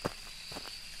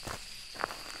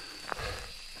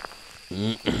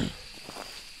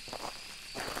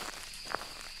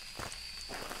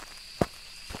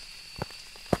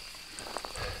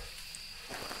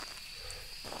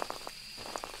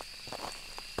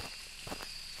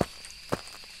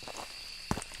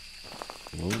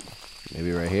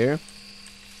 Maybe right here.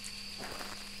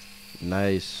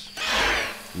 Nice.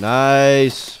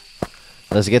 Nice.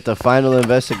 Let's get the final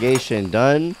investigation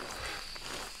done.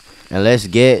 And let's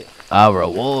get our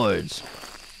rewards.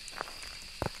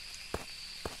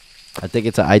 I think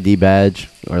it's an ID badge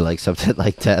or like something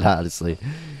like that, honestly.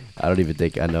 I don't even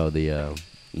think I know the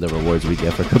rewards we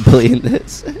get for completing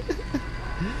this.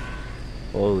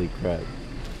 Holy crap.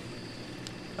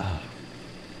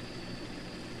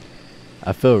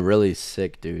 I feel really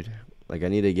sick, dude. Like I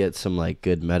need to get some like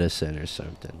good medicine or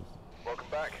something. Welcome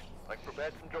back. I've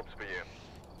prepared some jobs for you.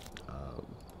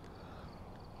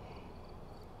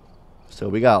 So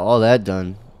we got all that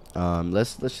done.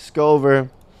 Let's just go over.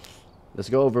 Let's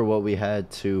go over what we had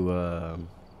to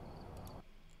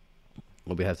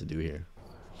what we have to do here.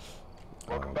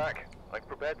 Welcome back. I've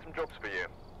prepared some jobs for you.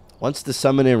 Once the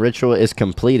summoning ritual is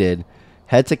completed,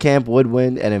 head to Camp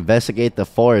Woodwind and investigate the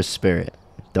forest spirit.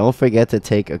 Don't forget to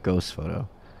take a ghost photo.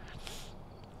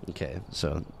 Okay,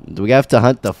 so we have to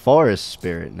hunt the forest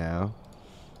spirit now.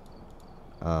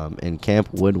 In Camp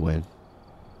Woodwind.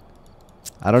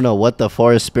 I don't know what the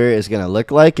forest spirit is gonna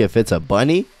look like. If it's a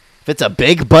bunny, if it's a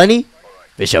big bunny,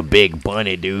 if it's a big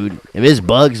bunny, dude. If it's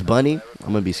Bugs Bunny, I'm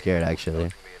gonna be scared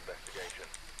actually.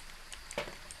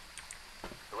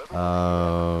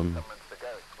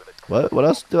 What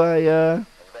else do I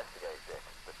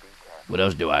what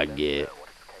else do I get?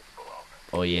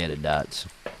 Oh yeah, the dots.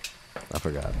 I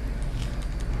forgot.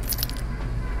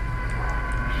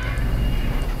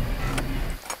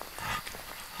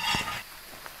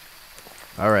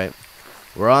 Alright.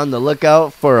 We're on the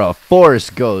lookout for a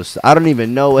forest ghost. I don't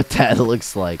even know what that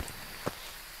looks like.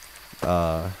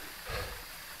 I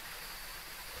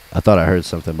thought I heard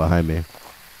something behind me.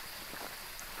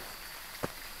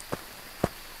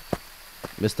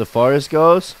 Mr. Forest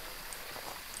Ghost?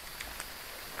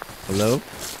 Hello?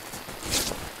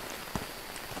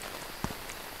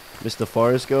 Mr.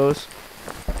 Forest Ghost?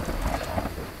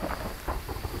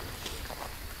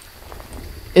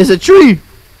 It's a tree!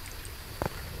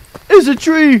 It's a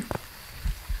tree!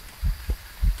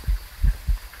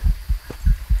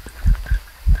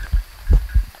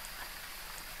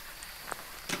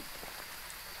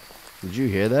 Did you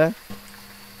hear that?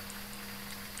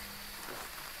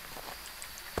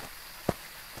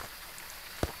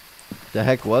 The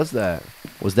heck was that?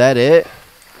 Was that it?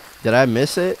 Did I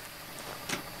miss it?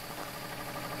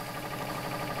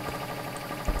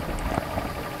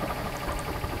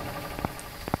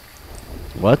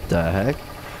 What the heck?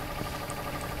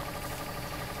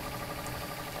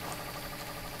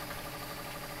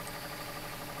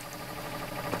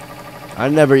 I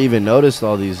never even noticed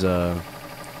all these, Did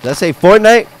that say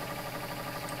Fortnite?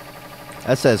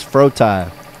 That says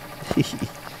Froti.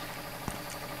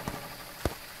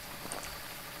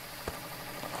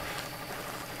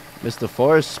 Mr.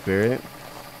 Forest Spirit.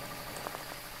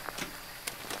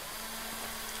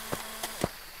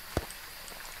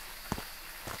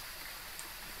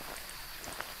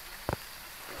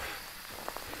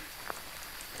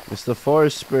 Mr.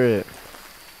 Forest Spirit.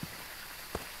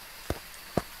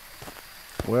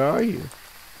 Where are you?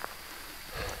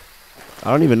 I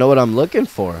don't even know what I'm looking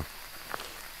for.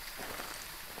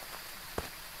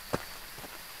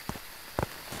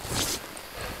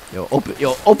 Yo,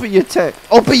 open your tent.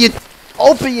 Open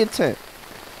your tent.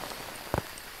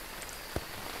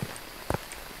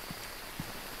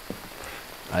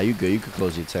 Ah, you good. You can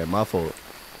close your tent. My fault.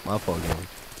 My fault, gang.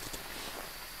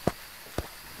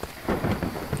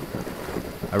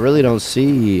 I really don't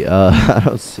see, I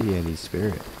don't see any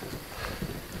spirit.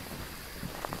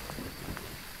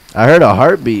 I heard a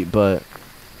heartbeat, but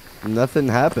nothing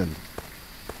happened.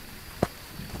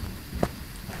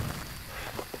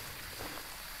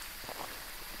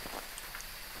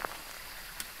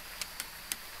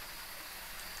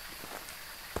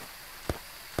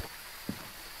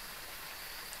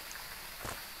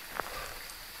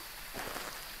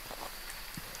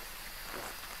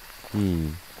 Hmm.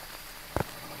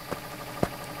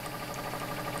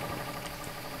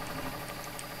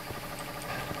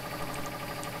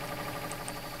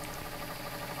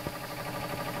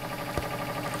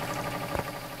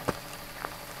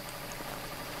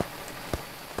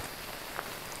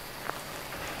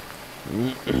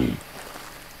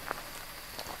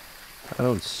 I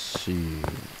don't see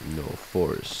no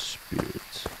forest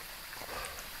spirits.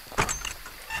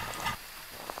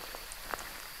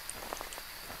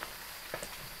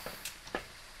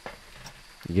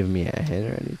 You give me a hint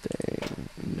or anything?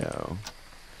 No.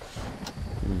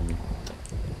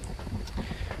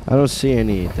 I don't see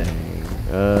anything.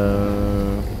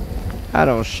 I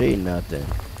don't see nothing.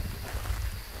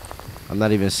 I'm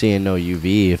not even seeing no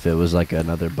UV if it was like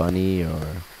another bunny or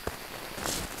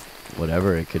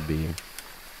whatever it could be.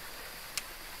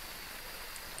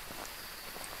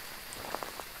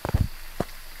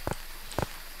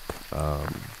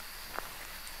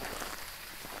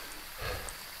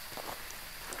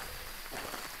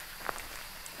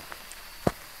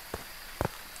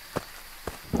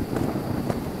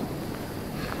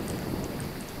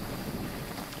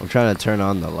 I'm trying to turn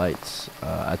on the lights.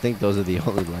 I think those are the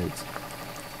only lights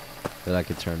that I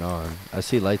could turn on. I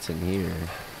see lights in here.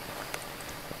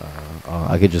 Oh,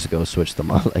 I could just go switch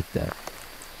them on like that.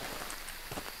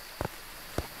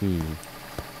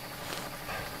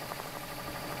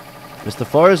 Mr.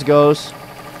 Forest Ghost.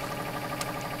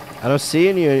 I don't see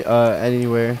any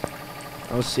anywhere. I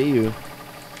don't see you,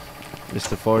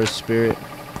 Mr. Forest Spirit.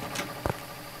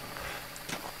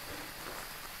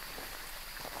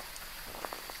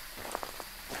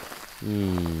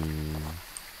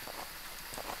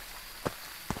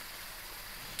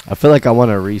 I feel like I want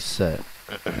to reset.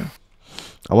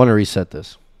 I want to reset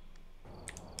this.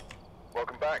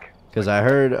 Welcome back. Cause I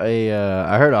heard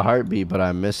a heartbeat, but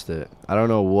I missed it. I don't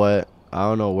know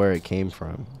where it came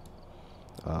from.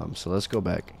 So let's go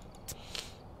back.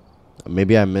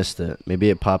 Maybe I missed it. Maybe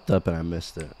it popped up and I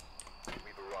missed it.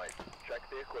 We've arrived. Check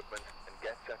the equipment and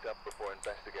get set up before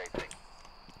investigating.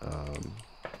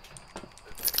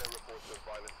 There's been no reports of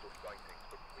violence or sightings,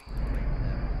 but please remain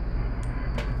careful.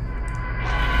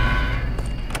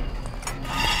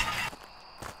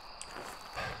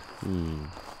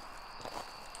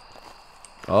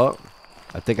 Oh,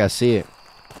 I think I see it.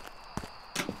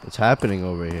 What's happening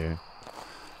over here?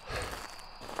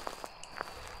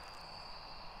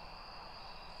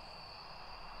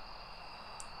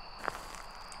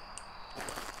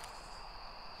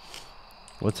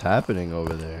 What's happening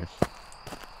over there?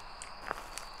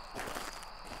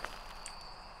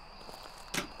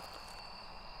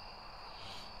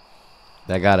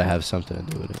 That gotta have something to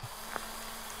do with it.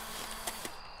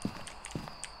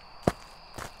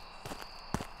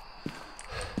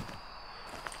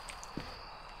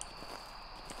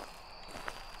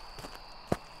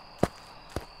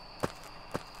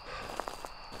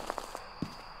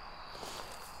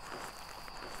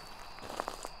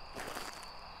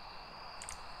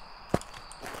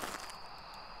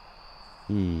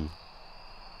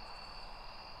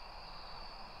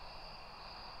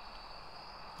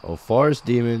 Oh, forest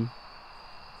demon.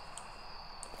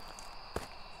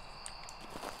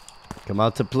 Come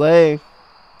out to play.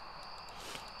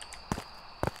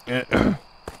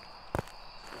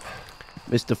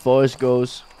 Mr. Forest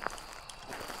goes.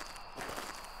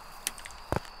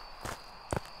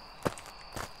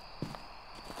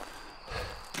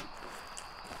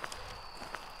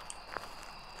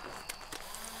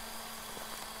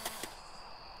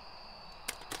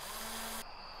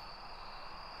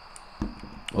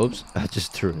 Oops, I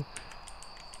just threw it.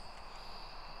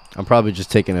 I'm probably just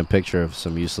taking a picture of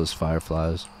some useless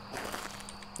fireflies.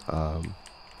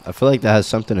 I feel like that has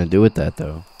something to do with that,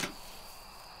 though.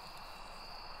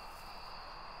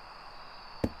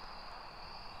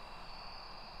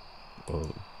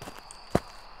 Whoa.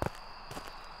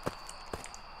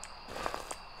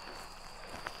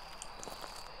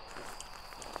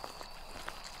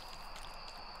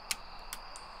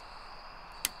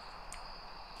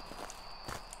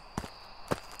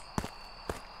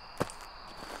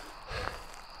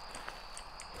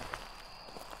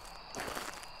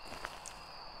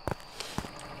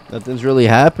 Nothing's really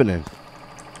happening.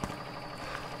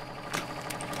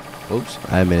 Oops,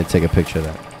 I meant to take a picture of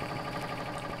that.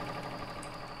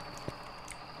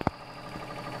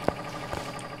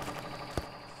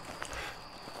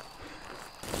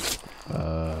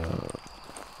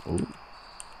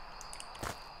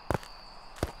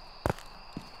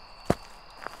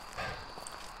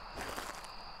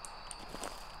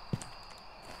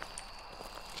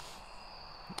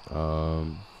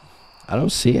 I don't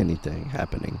see anything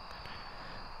happening.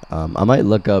 I might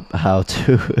look up how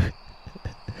to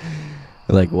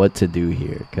like what to do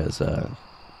here, because I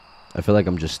feel like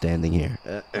I'm just standing here.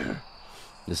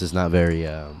 This is not very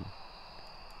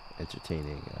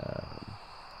entertaining.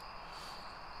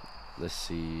 Let's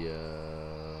see.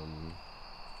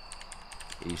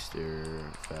 Easter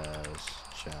Fast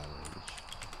Challenge.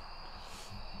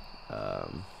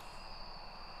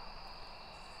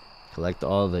 Collect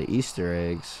all the Easter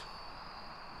eggs.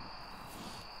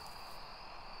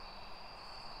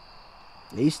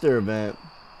 Easter event.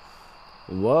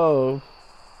 Whoa.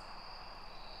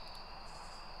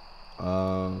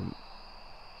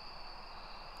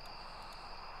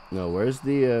 No, where's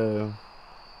the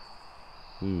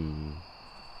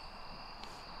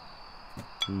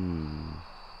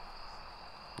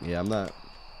yeah, I'm not.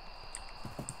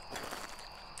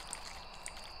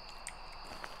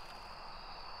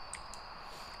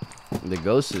 The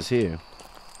ghost is here,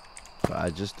 but I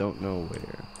just don't know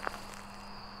where.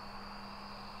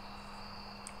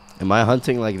 Am I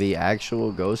hunting like the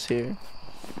actual ghost here?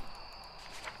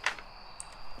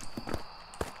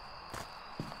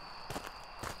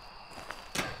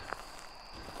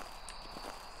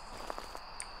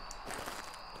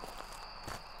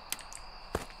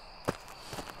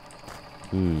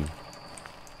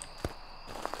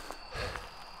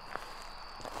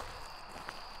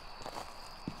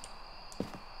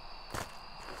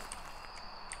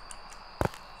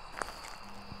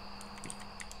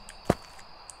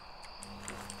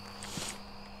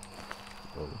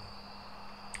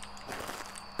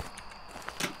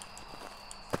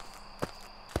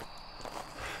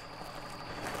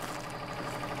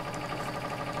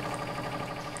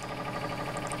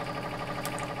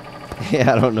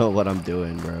 Yeah, I don't know what I'm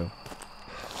doing, bro.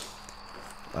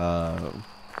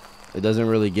 It doesn't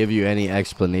really give you any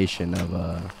explanation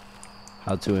of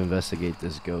how to investigate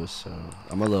this ghost, so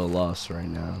I'm a little lost right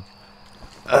now.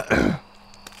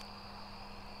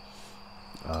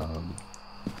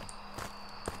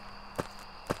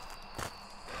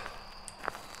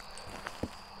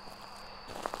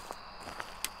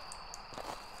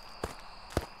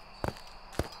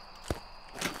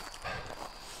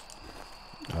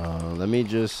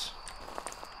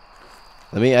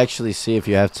 Let me actually see if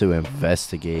you have to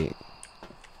investigate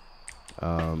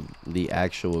the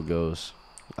actual ghost.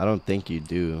 I don't think you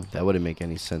do. That wouldn't make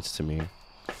any sense to me.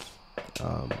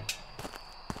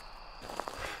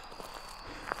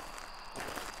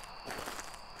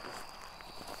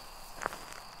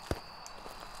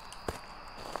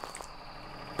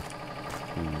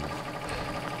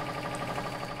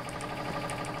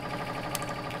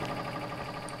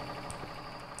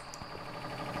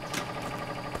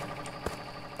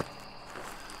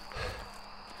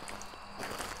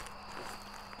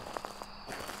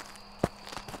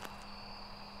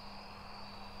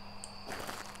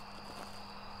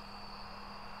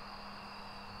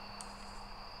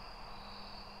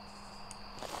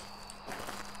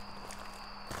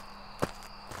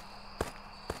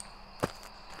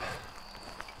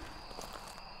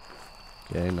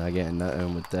 Okay, not getting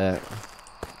nothing with that.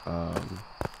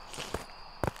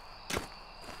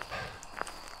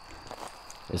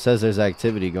 It says there's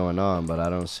activity going on, but I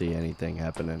don't see anything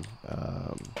happening.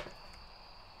 Let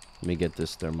me get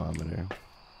this thermometer.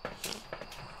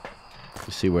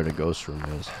 See where the ghost room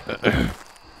is.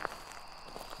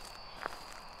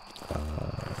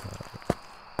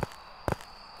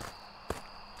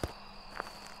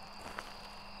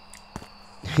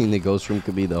 The ghost room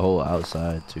could be the whole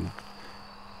outside too.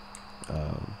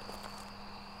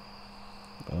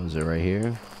 Oh, is it right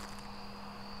here?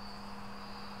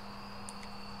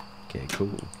 Okay, cool.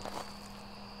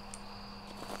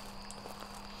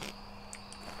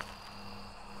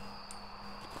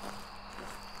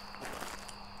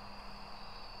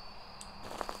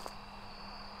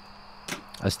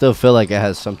 I still feel like it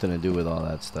has something to do with all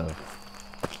that stuff.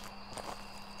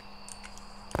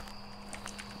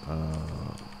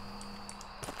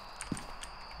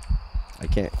 I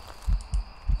can't.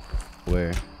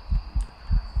 Where?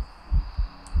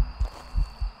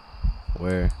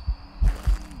 Where?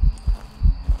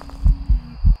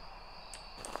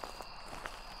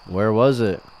 Where was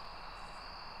it?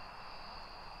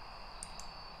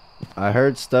 I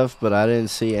heard stuff, but I didn't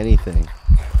see anything.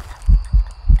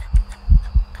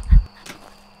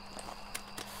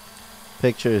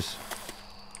 Pictures.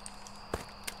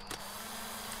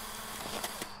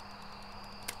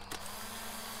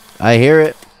 I hear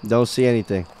it. Don't see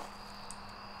anything.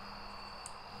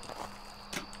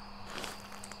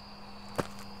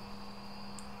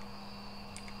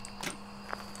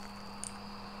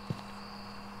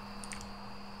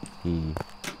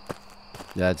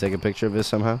 Did I take a picture of it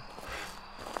somehow?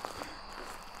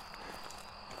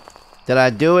 Did I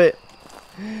do it?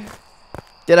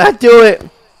 Did I do it?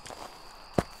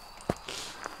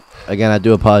 Again, I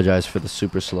do apologize for the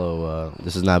super slow.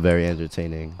 This is not very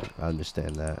entertaining. I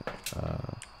understand that.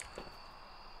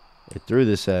 It threw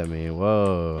this at me.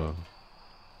 Whoa.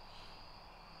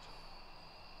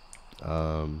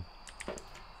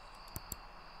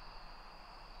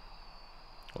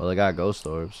 Well, I got ghost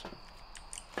orbs.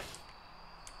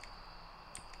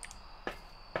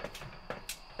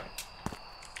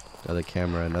 Another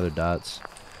camera, another dots.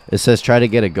 It says try to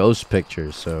get a ghost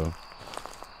picture, so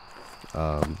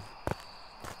I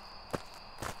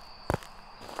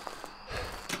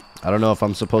don't know if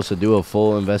I'm supposed to do a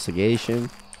full investigation.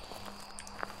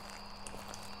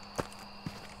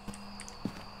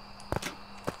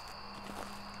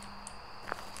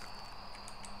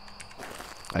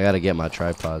 I gotta get my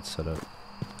tripod set up.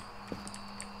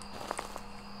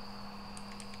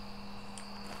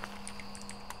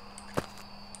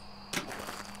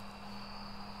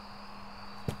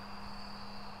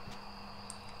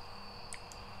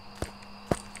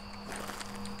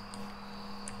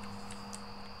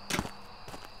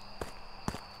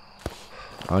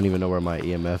 I don't even know where my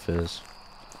EMF is.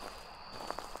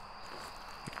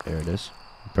 There it is.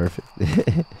 Perfect.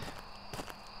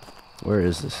 Where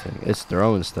is this thing? It's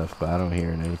throwing stuff, but I don't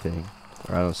hear anything.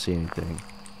 Or I don't see anything.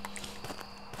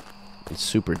 It's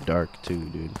super dark too,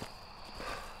 dude.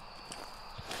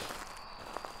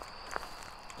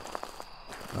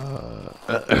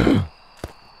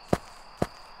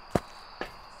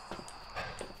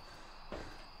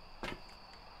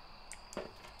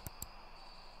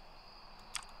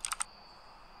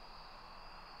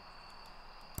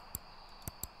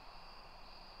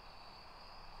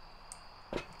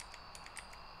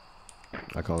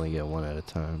 I can only get one at a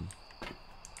time.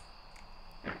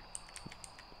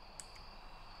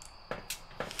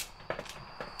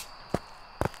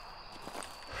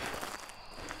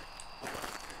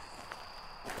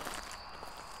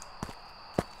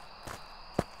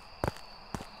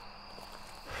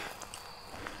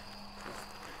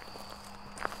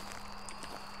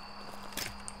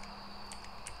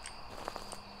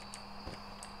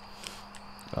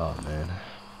 Oh man,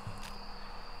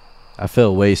 I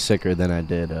feel way sicker than I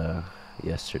did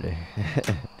yesterday.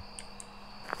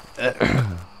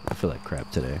 I feel like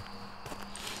crap today.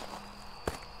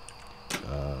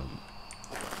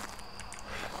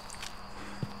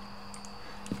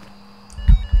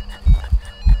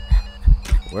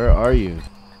 Where are you?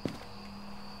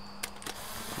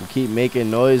 You keep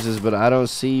making noises, but I don't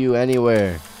see you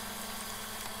anywhere.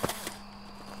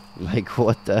 Like,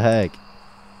 what the heck?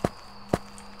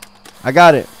 I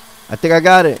got it. I think I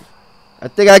got it. I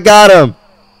think I got him.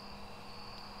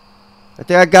 I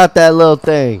think I got that little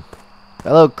thing.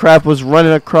 That little crap was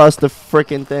running across the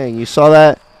freaking thing. You saw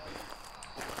that?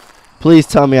 Please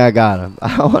tell me I got him.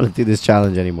 I don't want to do this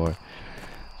challenge anymore.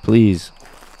 Please.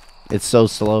 It's so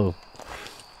slow.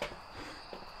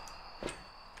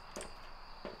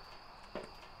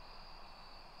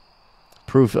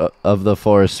 Proof of the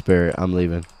forest spirit. I'm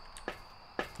leaving.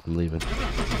 I'm leaving.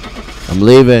 I'm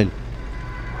leaving.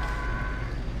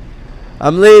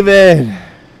 I'm leaving.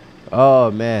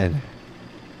 Oh, man.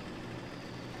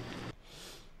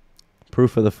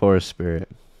 Proof of the forest spirit.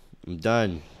 I'm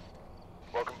done.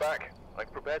 Welcome back.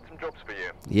 I've prepared some jobs for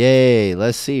you. Yay.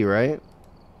 Let's see, right?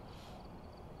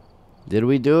 Did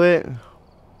we do it?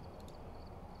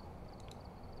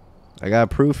 I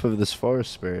got proof of this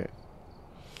forest spirit.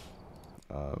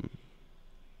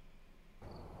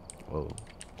 Whoa.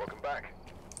 Welcome back.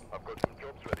 I've got some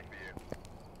jobs ready for you.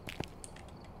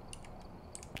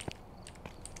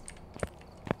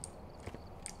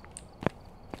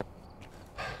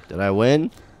 Did I win?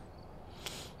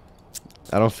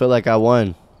 I don't feel like I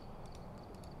won.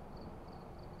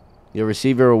 You'll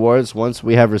receive your rewards once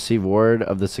we have received word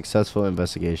of the successful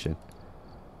investigation.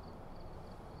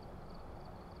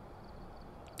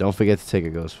 Don't forget to take a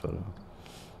ghost photo.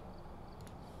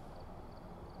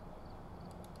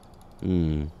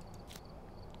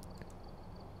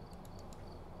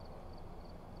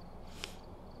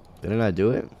 Didn't I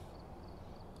do it?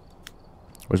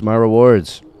 Where's my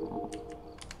rewards?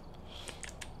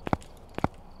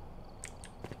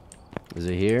 Is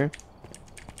it here?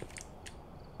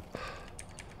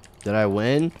 Did I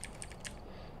win?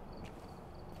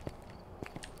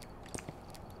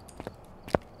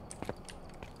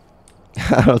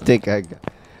 I don't think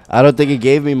it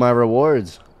gave me my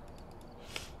rewards.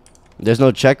 There's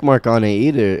no check mark on it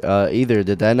either.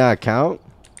 Did that not count?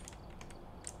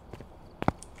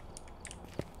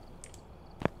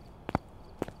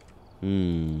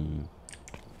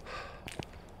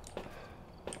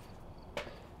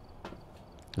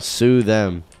 Sue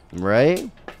them. Right?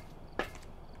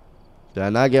 Did I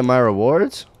not get my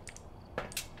rewards?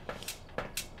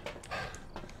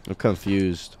 I'm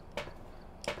confused.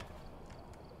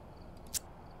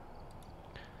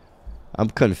 I'm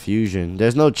confusion.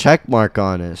 There's no check mark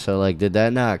on it. So, like, did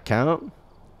that not count?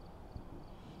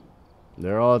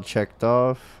 They're all checked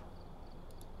off.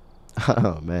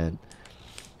 Oh, man.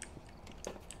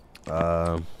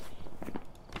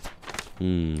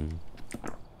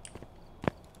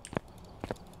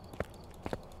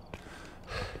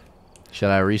 Should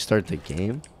I restart the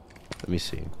game? Let me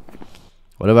see.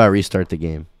 What if I restart the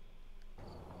game?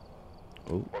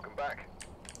 Oh. Welcome back.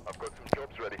 I've got some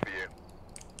jobs ready for you.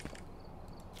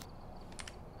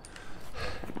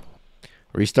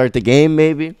 Restart the game,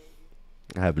 maybe?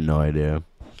 I have no idea.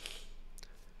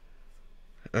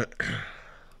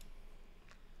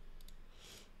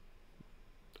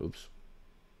 Oops.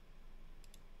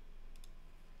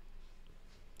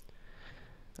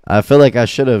 I feel like that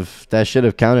should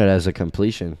have counted as a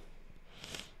completion.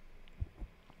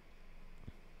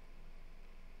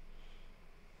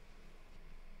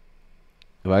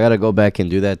 If I gotta go back and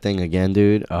do that thing again,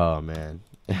 dude. Oh man.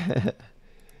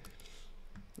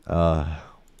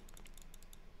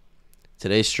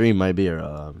 Today's stream might be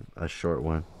a short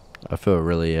one. I feel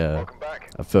really Welcome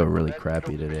back. I feel really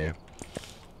crappy today.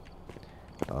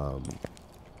 Whoa,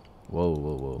 whoa,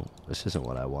 whoa. This isn't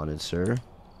what I wanted, sir.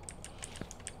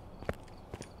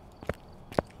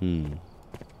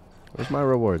 Where's my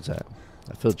rewards at?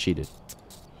 I feel cheated.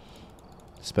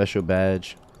 Special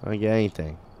badge. I don't get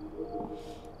anything.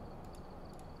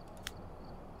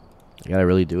 I gotta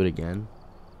really do it again.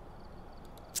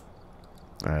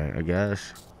 Alright, I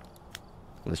guess.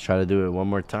 Let's try to do it one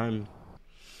more time.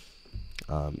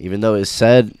 Even though it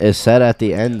said at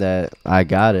the end that I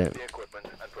got it.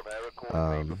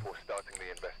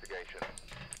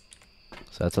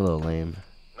 So that's a little lame.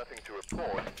 Nothing to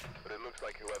report, but it looks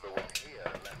like whoever was here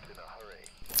left in a hurry.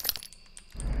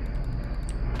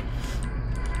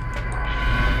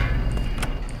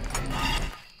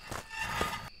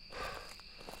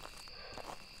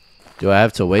 Do I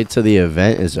have to wait till the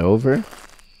event is over?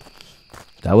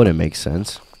 That wouldn't make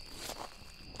sense.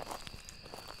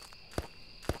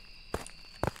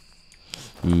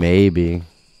 Maybe.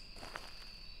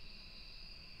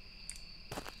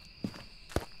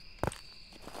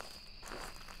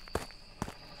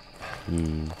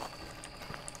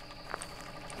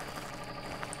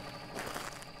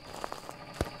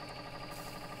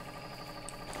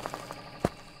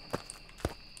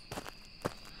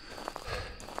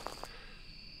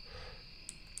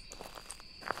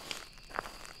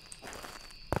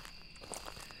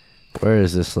 Where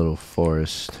is this little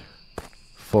forest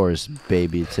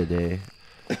baby today?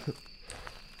 I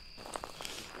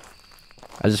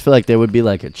just feel like there would be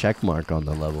like a check mark on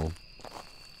the level.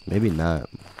 Maybe not.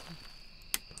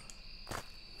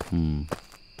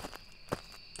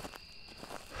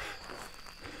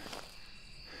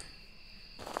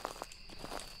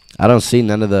 I don't see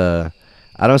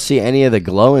any of the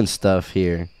glowing stuff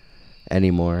here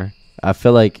anymore. I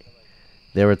feel like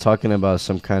they were talking about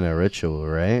some kind of ritual,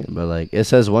 right? But like it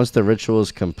says once the ritual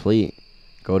is complete,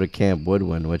 go to Camp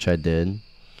Woodwind, which I did.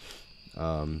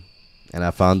 And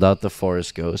I found out the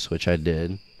forest ghost, which I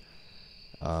did.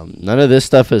 None of this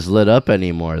stuff is lit up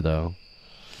anymore though.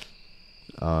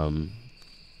 So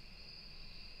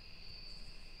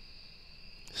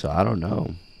I don't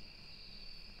know.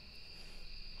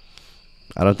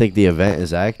 I don't think the event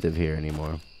is active here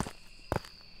anymore.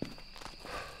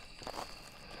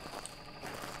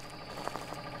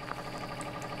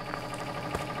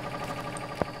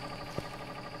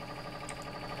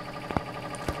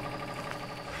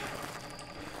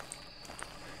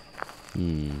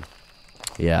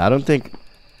 Yeah, I don't think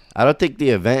the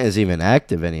event is even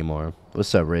active anymore.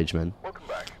 What's up, Rageman? Welcome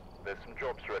back. There's some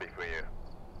jobs ready for you.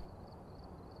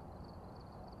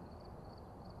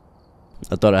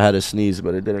 I thought I had a sneeze,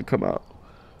 but it didn't come out.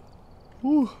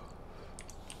 Whew.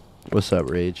 What's up,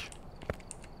 Rage?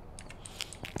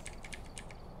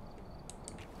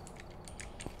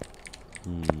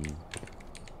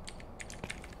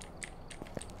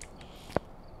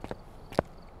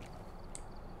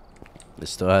 It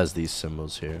still has these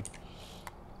symbols here.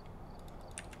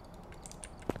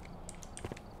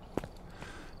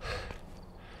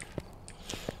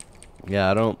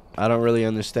 Yeah, I don't really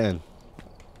understand.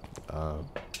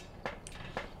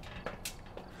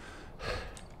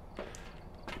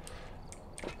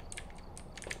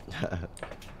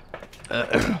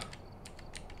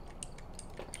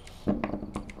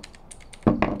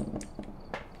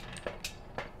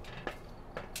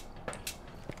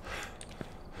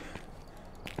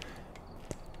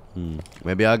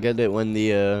 Maybe I'll get it when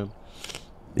the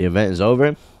event is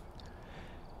over.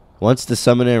 Once the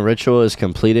summoning ritual is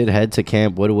completed, head to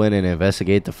Camp Woodwind and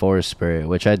investigate the forest spirit,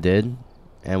 which I did,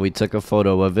 and we took a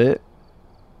photo of it.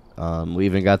 We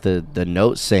even got the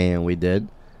note saying we did,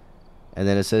 and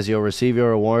then it says you'll receive your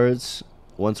rewards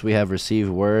once we have received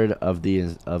word of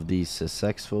the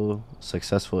successful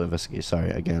investigation. Sorry,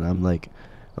 again,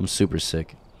 I'm super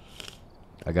sick.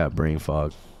 I got brain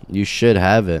fog. You should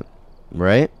have it,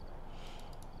 right?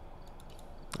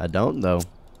 I don't though.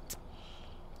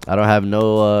 I don't have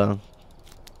no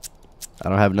I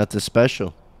don't have nothing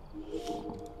special.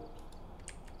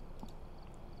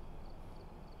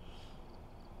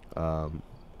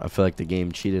 I feel like the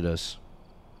game cheated us.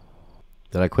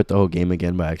 Did I quit the whole game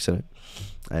again by accident?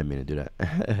 I didn't mean to do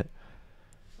that.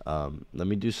 Let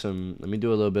me do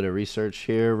a little bit of research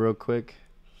here real quick.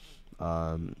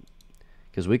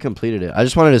 Because we completed it. I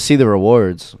just wanted to see the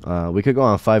rewards. We could go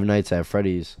on 5 nights at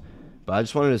Freddy's, but I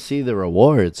just wanted to see the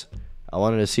rewards. I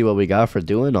wanted to see what we got for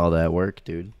doing all that work,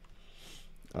 dude.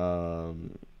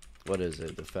 What is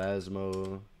it? The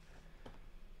Phasmo.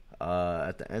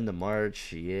 At the end of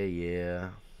March. Yeah.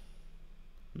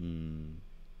 No,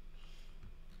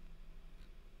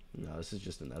 this is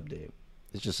just an update.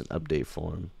 It's just an update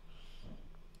form.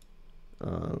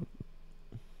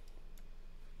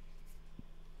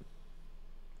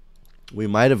 We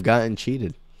might have gotten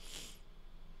cheated.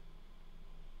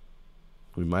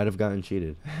 We might have gotten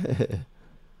cheated.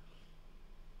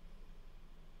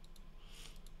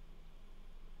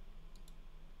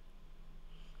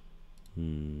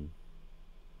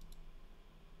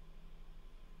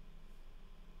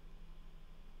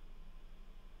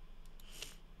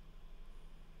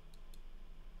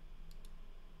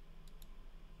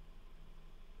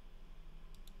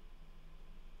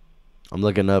 I'm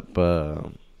looking up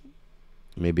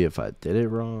maybe if I did it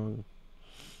wrong.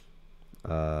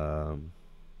 I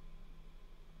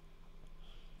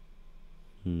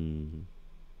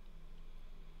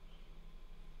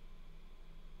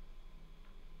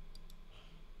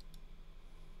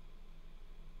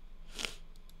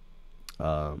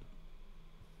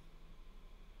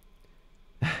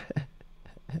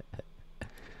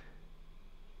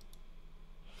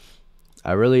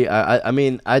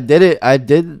mean, I did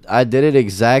it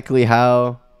exactly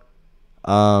how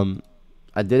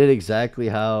I did it exactly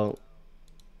how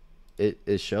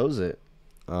it shows it.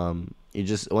 You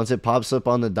just, once it pops up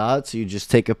on the dots, you just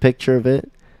take a picture of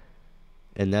it,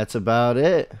 and that's about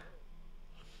it.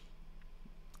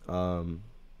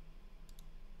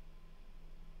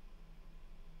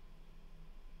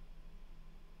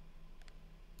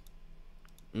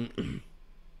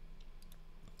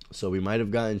 So we might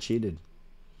have gotten cheated.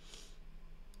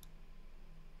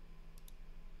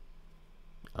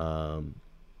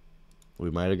 We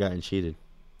might have gotten cheated.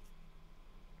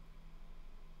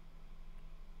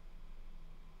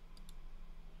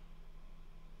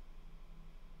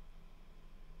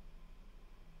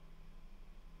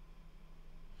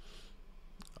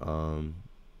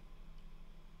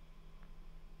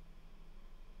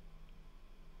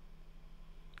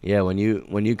 Yeah, when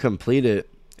you complete it,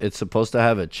 it's supposed to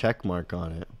have a check mark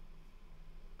on it.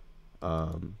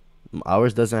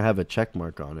 Ours doesn't have a check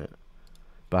mark on it.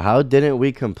 But how didn't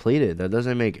we complete it? That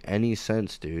doesn't make any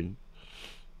sense, dude.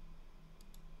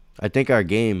 I think our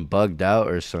game bugged out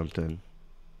or something.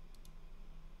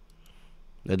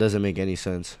 That doesn't make any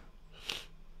sense.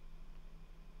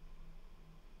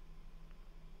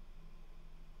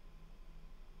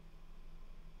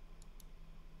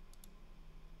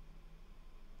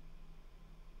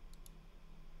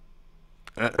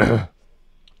 I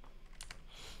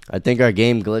think our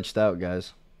game glitched out,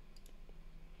 guys.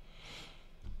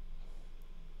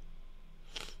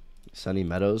 Sunny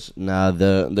Meadows? Nah,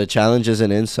 the challenge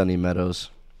isn't in Sunny Meadows.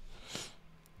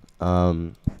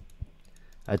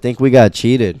 I think we got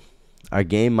cheated. Our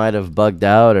game might have bugged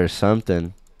out or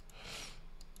something.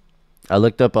 I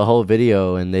looked up a whole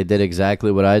video and they did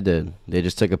exactly what I did. They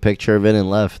just took a picture of it and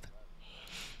left.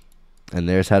 And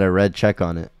theirs had a red check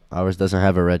on it. Ours doesn't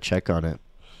have a red check on it,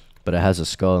 but it has a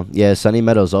skull. Yeah, Sunny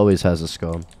Meadows always has a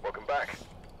skull. Welcome back.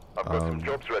 I've got some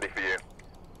jobs ready for you.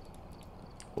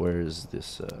 Where is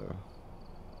this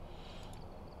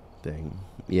thing?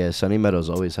 Yeah, Sunny Meadows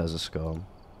always has a skull.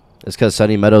 It's because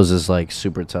Sunny Meadows is like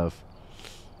super tough.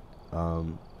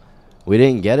 We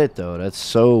didn't get it though. That's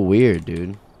so weird,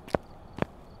 dude.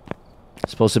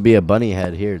 It's supposed to be a bunny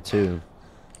head here too.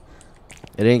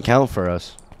 It didn't count for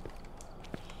us.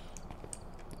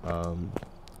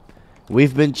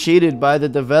 We've been cheated by the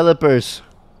developers.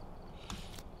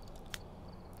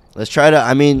 Let's try to,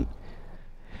 I mean,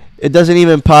 it doesn't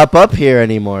even pop up here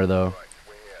anymore though. Right,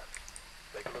 we're here.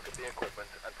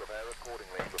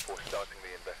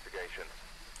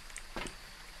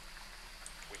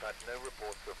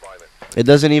 It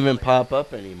doesn't even pop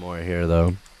up anymore here,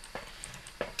 though.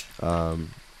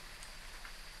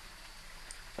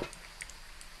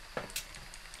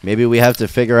 Maybe we have to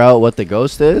figure out what the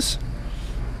ghost is?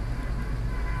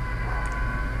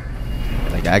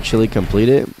 Like, actually complete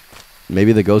it?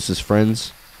 Maybe the ghost is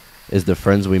friends. Is the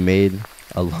friends we made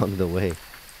along the way.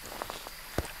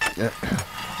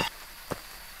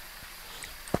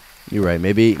 You're right.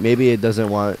 Maybe it doesn't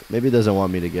want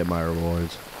me to get my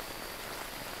rewards.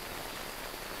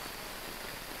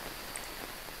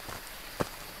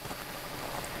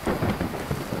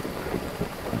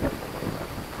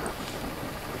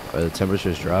 Are the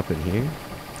temperatures dropping here?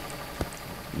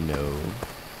 No.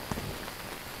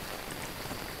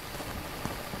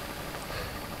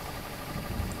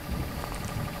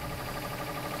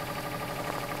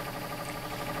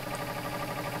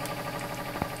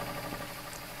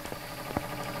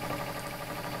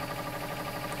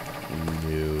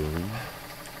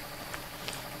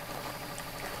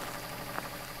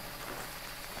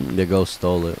 The ghost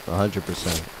stole it,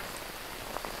 100%.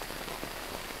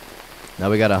 Now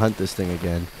we gotta hunt this thing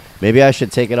again. Maybe I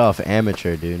should take it off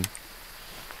amateur, dude.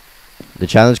 The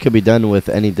challenge could be done with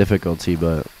any difficulty,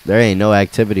 but there ain't no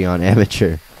activity on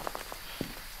amateur.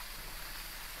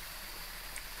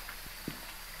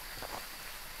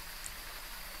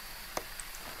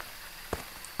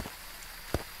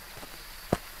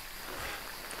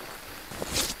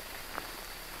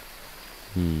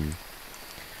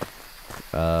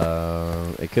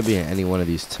 It could be in any one of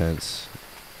these tents.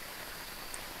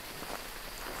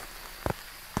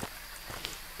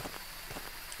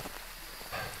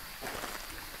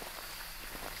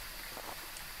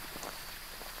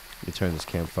 Let me turn this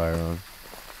campfire on.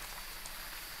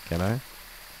 Can I?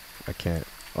 I can't.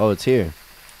 Oh, it's here.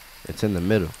 It's in the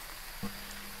middle.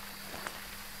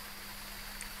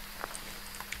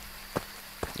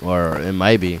 Or it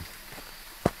might be.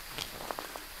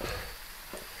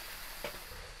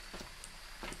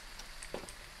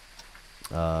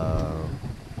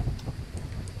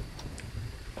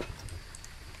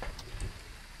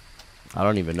 I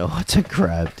don't even know what to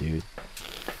grab, dude.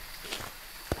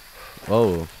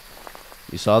 Whoa.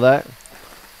 You saw that?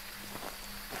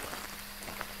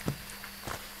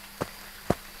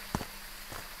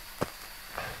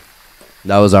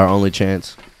 That was our only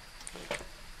chance.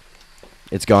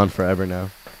 It's gone forever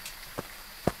now.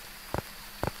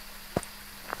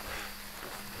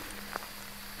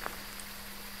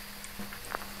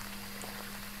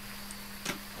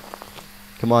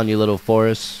 Come on, you little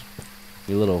forest.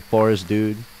 You little forest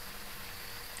dude.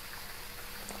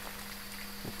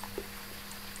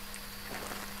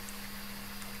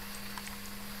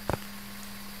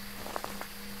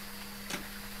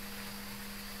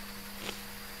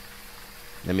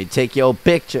 Let me take your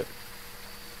picture.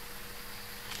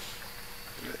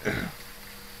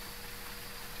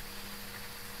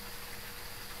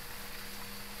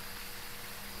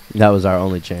 That was our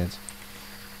only chance.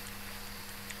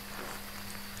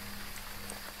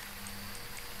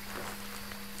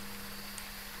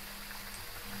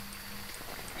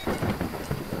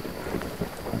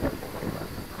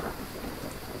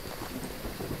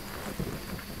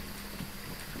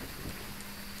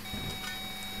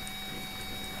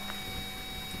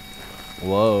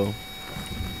 Whoa.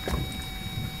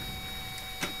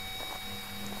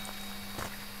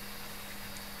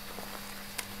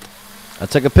 I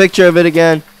took a picture of it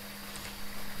again.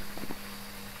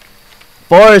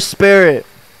 Forest spirit.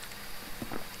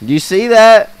 Do you see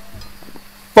that?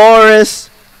 Forest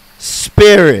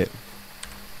spirit.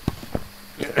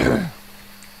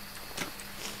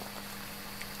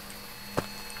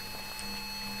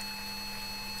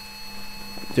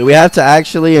 Do we have to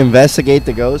actually investigate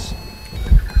the ghost?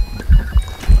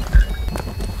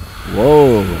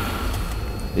 Whoa.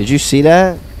 Did you see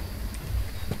that?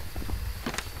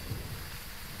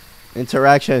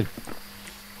 Interaction.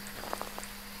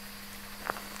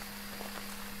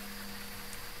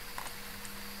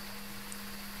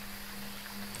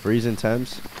 Freezing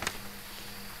temps.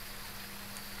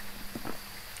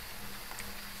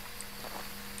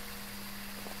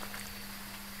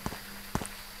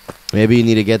 Maybe you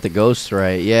need to get the ghost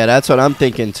right. Yeah, that's what I'm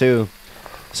thinking too.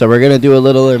 So we're going to do a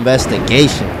little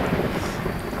investigation.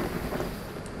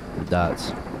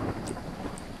 Dots.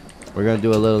 We're going to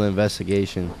do a little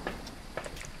investigation.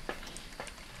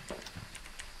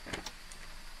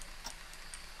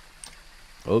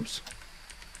 Oops.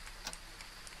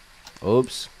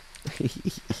 Oops.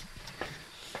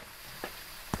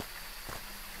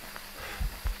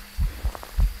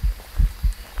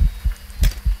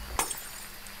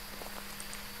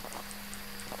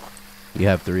 You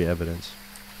have 3 evidence.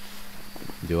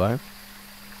 Do I?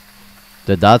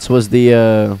 The dots was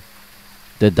the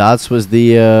dots was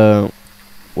the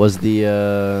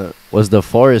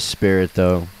forest spirit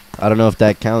though. I don't know if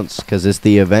that counts because it's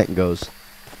the event goes.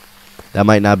 That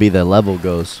might not be the level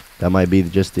goes. That might be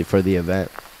just for the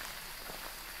event.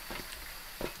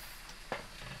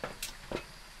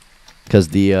 Because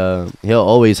he'll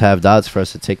always have dots for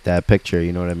us to take that picture.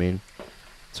 You know what I mean?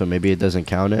 So maybe it doesn't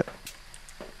count it.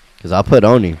 Because I'll put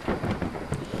Oni.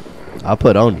 I'll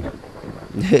put Oni.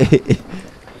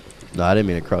 No, I didn't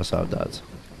mean to cross out dots.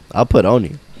 I'll put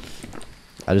Oni.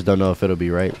 I just don't know if it'll be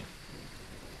right.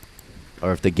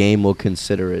 Or if the game will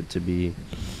consider it to be.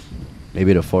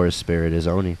 Maybe the forest spirit is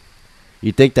Oni.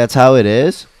 You think that's how it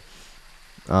is?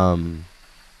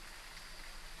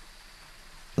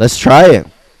 Let's try it.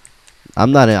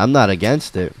 I'm not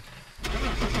against it.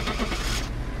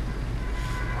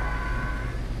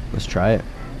 Let's try it.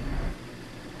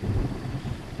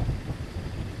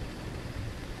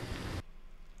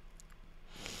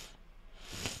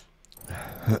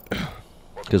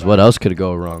 Because what else could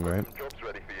go wrong, right?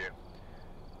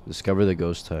 Discover the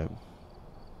ghost type.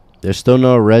 There's still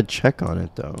no red check on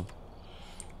it, though.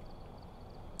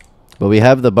 But we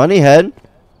have the bunny head.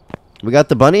 We got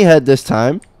the bunny head this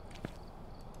time.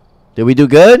 Did we do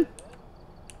good?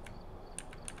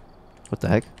 What the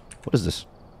heck? What is this?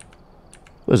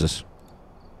 What is this?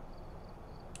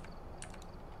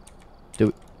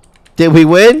 Did we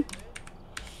win?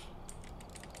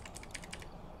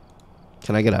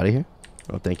 Can I get out of here?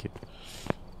 Oh, thank you.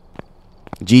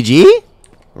 GG?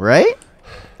 Right?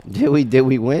 Did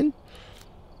we win?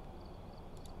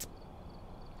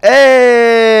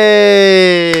 Hey!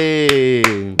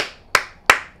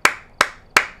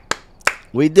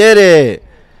 We did it.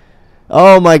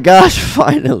 Oh my gosh,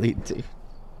 finally, dude.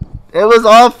 It was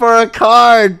all for a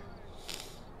card.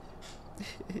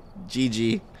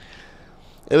 GG.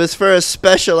 It was for a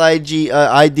special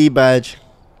ID badge.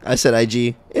 I said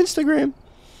IG. Instagram.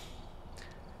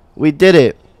 We did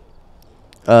it.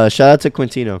 Shout out to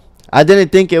Quintino. I didn't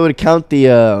think it would count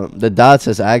the dots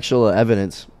as actual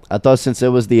evidence. I thought since it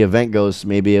was the event ghost,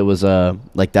 maybe it was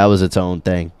like that was its own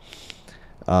thing.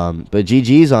 But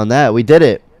GG's on that. We did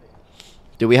it.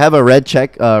 Do we have a red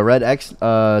check red X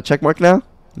check mark now?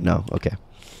 No. Okay.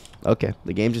 Okay.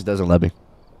 The game just doesn't let me.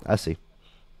 I see.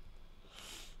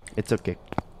 It's okay.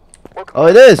 Oh,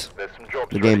 it is.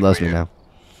 The game loves me now.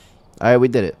 All right, we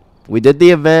did it. We did the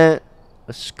event.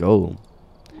 Let's go.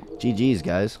 GG's,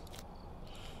 guys.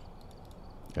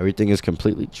 Everything is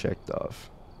completely checked off.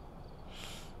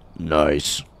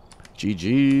 Nice.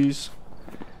 GG's.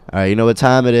 All right, you know what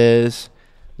time it is.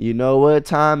 You know what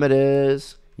time it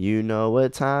is. You know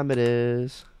what time it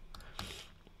is.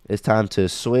 It's time to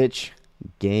switch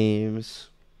games.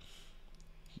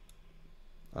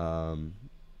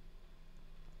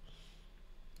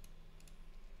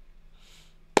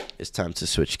 It's time to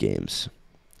switch games.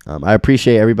 I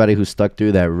appreciate everybody who stuck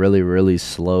through that really, really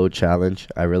slow challenge.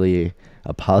 I really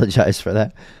apologize for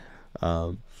that.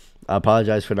 I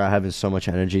apologize for not having so much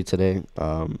energy today.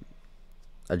 I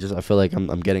feel like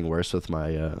I'm getting worse with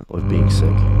my with being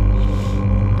sick.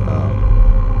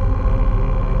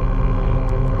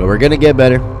 But we're gonna get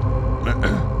better.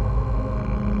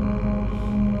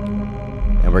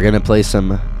 And we're gonna play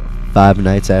some Five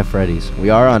Nights at Freddy's. We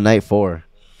are on night 4.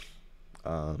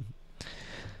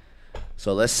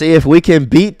 So let's see if we can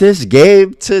beat this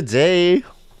game today.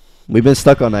 We've been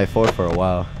stuck on night 4 for a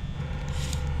while.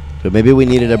 But maybe we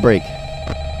needed a break.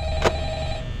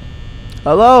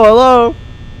 Hello, hello.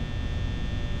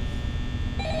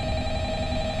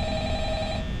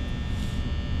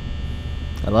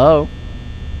 Hello.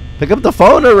 Pick up the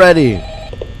phone already.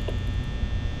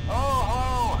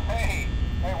 Oh, hey.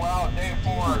 Hey, wow, day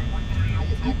 4.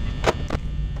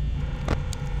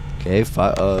 Okay,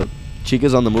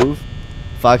 Chica's on the move.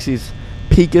 Foxy's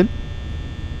peeking.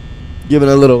 Giving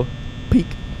a little peek.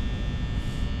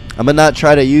 I'm gonna not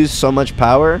try to use so much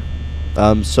power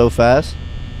so fast.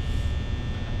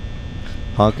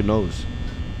 Honk a nose.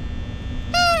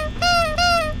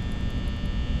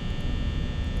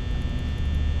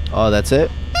 Oh, that's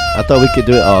it? I thought we could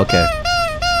do it. Oh, okay.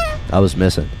 I was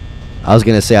missing. I was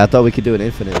gonna say I thought we could do it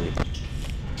infinitely.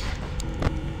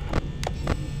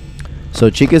 So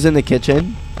Chica's in the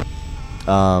kitchen.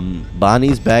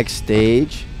 Bonnie's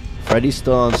backstage. Freddy's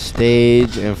still on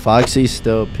stage, and Foxy's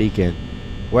still peeking.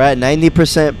 We're at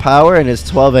 90% power, and it's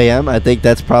 12 a.m. I think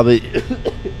that's probably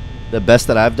the best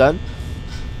that I've done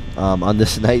on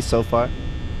this night so far.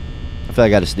 I feel like I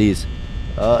gotta sneeze.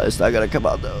 It's not gonna come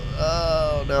out though.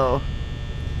 Oh no.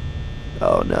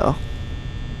 Oh no.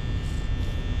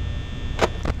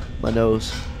 My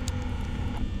nose.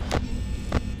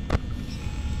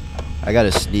 I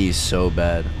gotta sneeze so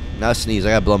bad. Not sneeze, I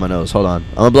gotta blow my nose. Hold on.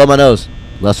 I'm gonna blow my nose.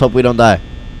 Let's hope we don't die.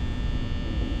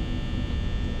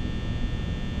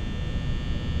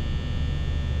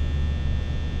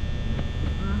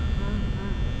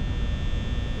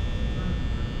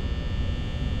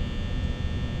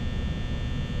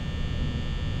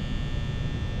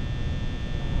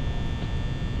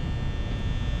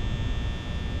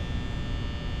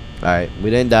 Alright, we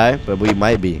didn't die, but we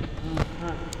might be.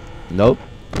 Nope,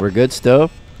 we're good still.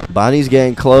 Bonnie's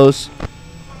getting close.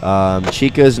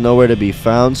 Chica's nowhere to be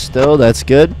found still. That's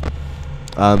good.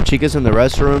 Chica's in the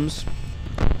restrooms.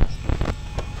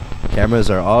 Cameras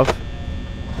are off.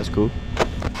 That's cool.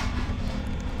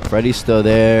 Freddy's still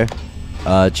there.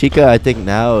 Chica, I think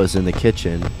now is in the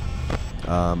kitchen.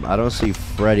 I don't see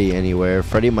Freddy anywhere.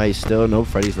 Freddy might still. Nope,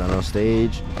 Freddy's not on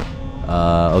stage.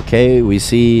 Okay, we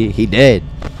see he did.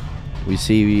 We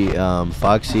see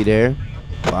Foxy there.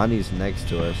 Bonnie's next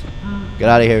to us. Get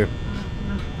out of here.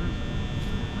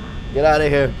 Get out of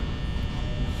here.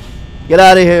 Get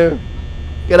out of here.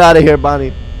 Get out of here,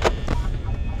 Bonnie.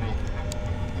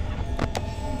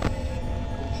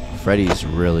 Freddy's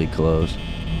really close.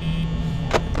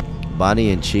 Bonnie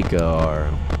and Chica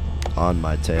are on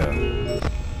my tail.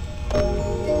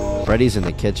 Freddy's in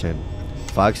the kitchen.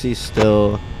 Foxy's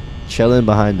still chilling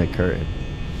behind the curtain.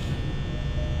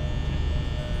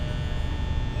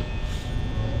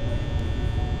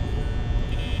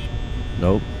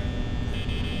 Nope.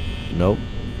 Nope.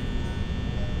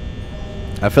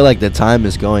 I feel like the time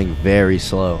is going very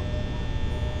slow.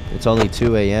 It's only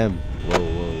 2 a.m. Whoa,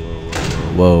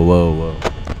 whoa, whoa, whoa, whoa, whoa, whoa.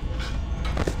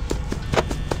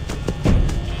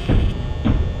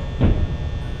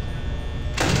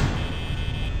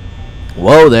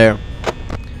 Whoa there.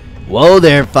 Whoa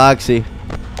there, Foxy.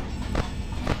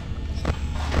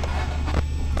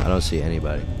 I don't see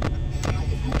anybody.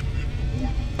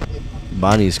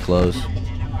 Bonnie's close.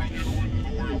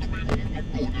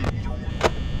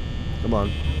 Come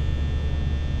on.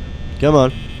 Come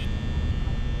on.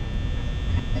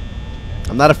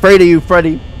 I'm not afraid of you,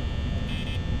 Freddy.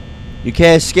 You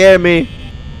can't scare me.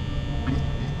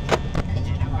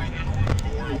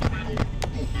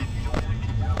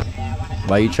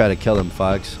 Why you try to kill him,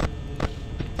 Fox?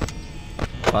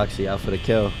 Foxy out for the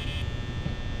kill.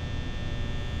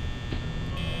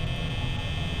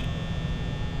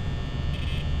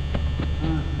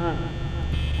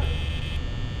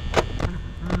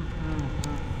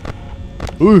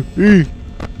 Ooh, ee.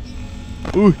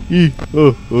 Ooh, ee.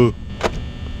 Oh, oh.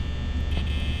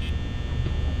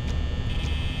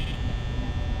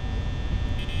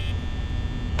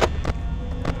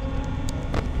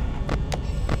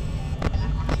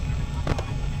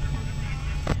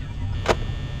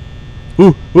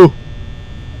 Ooh, ooh.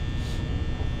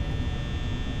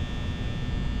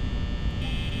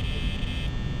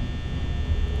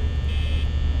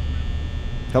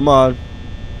 Come on.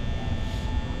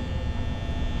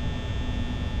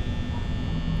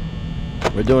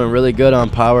 We're doing really good on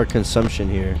power consumption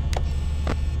here.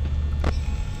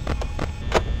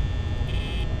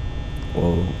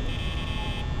 Whoa.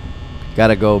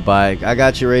 Gotta go by. I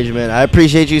got you, Rageman. I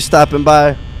appreciate you stopping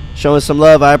by, showing some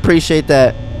love. I appreciate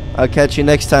that. I'll catch you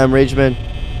next time, Rageman.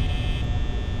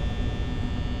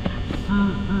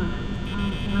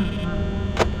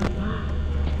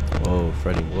 Whoa,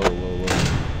 Freddy. Whoa, whoa, whoa.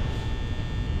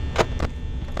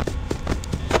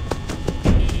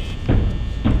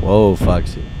 Whoa,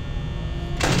 Foxy.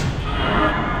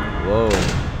 Whoa.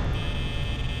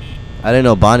 I didn't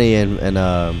know Bonnie and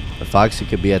Foxy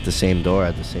could be at the same door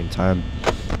at the same time.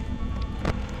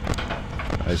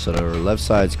 Alright, so the left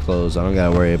side's closed. I don't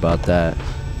gotta worry about that.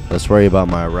 Let's worry about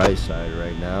my right side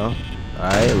right now.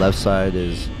 Alright, left side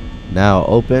is now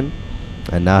open.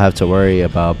 And now I have to worry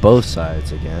about both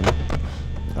sides again.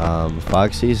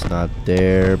 Foxy's not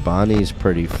there. Bonnie's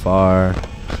pretty far.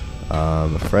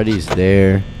 Freddy's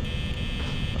there.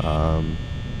 Come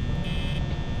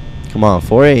on,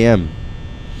 4 a.m.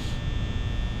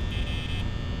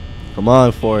 Come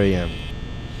on, 4 a.m.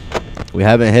 We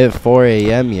haven't hit 4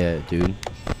 a.m. yet, dude.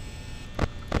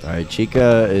 Alright,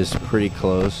 Chica is pretty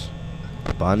close.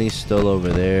 Bonnie's still over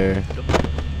there.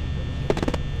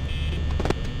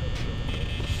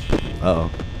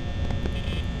 Uh-oh.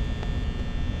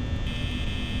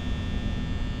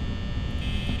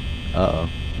 Uh-oh.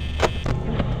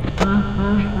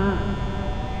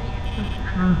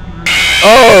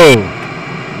 Oh!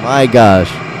 My gosh.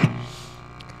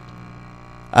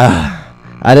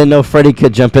 I didn't know Freddy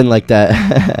could jump in like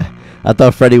that. I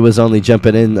thought Freddy was only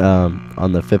jumping in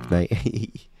on the 5th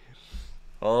night.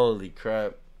 Holy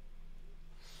crap.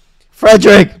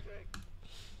 Frederick!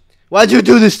 Why'd you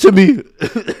do this to me?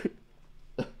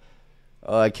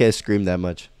 Oh, I can't scream that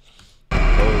much. Holy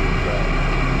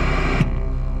crap.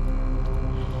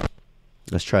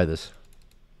 Let's try this.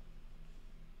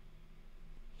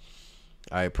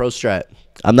 All right, pro strat.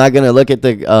 I'm not gonna look at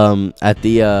the I'm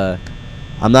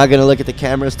not gonna look at the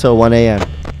cameras till 1 a.m.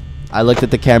 I looked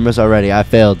at the cameras already. I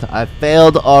failed. I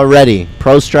failed already.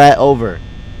 Pro strat over.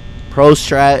 Pro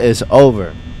strat is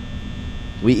over.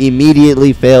 We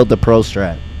immediately failed the pro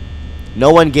strat.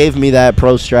 No one gave me that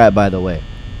pro strat, by the way.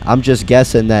 I'm just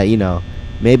guessing that, you know,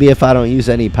 maybe if I don't use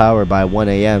any power by 1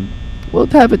 a.m., we'll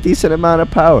have a decent amount of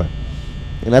power.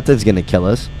 And nothing's going to kill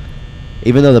us.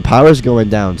 Even though the power's going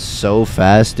down so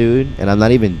fast, dude, and I'm not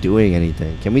even doing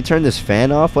anything. Can we turn this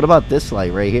fan off? What about this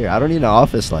light right here? I don't need an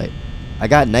office light. I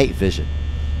got night vision.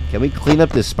 Can we clean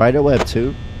up this spider web,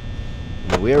 too?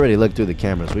 I mean, we already looked through the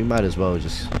cameras. We might as well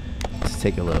just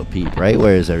take a little peep, right?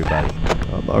 Where is everybody?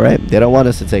 All right. They don't want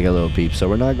us to take a little peep, so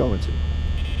we're not going to.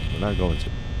 We're not going to.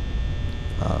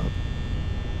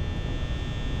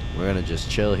 We're going to just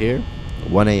chill here.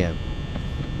 1 a.m.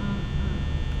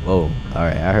 Whoa. All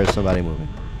right. I heard somebody moving.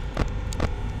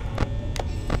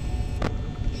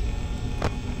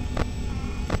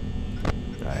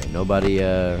 All right. Nobody.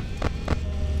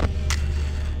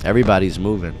 Everybody's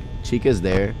moving. Chica's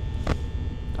there.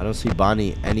 I don't see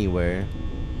Bonnie anywhere.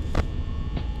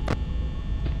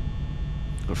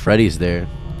 Freddy's there.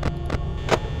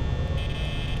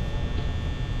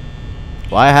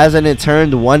 Why hasn't it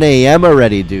turned 1 a.m.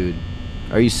 already, dude?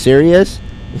 Are you serious?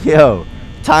 Yo,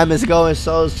 time is going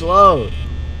so slow.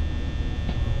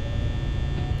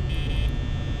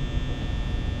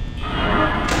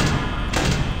 I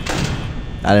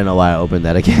don't know why I opened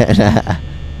that again.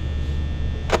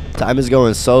 Time is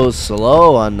going so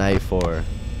slow on night 4.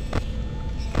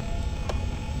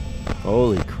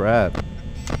 Holy crap.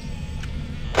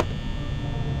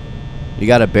 You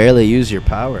gotta barely use your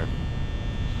power.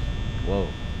 Whoa.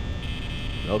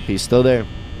 Nope, he's still there.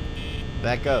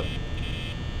 Back up.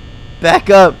 Back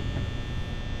up!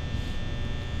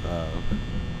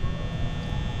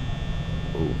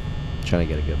 Ooh. Trying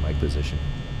to get a good mic position.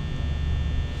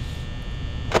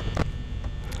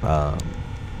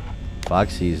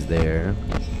 Foxy's there.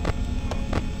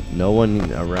 No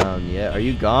one around yet. Are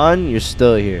you gone? You're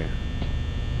still here.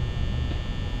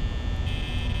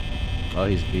 Oh,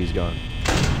 he's gone.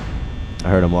 I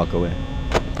heard him walk away.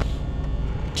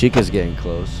 Chica's getting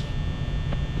close.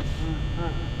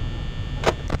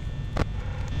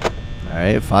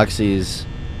 Alright, Foxy's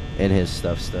in his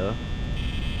stuff still.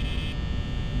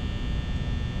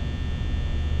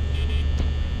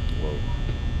 Whoa.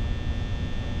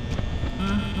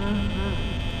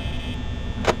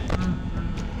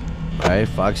 Alright,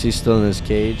 Foxy's still in his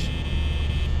cage.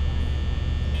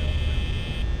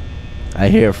 I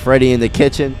hear Freddy in the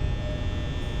kitchen.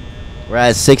 We're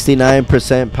at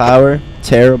 69% power.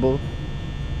 Terrible.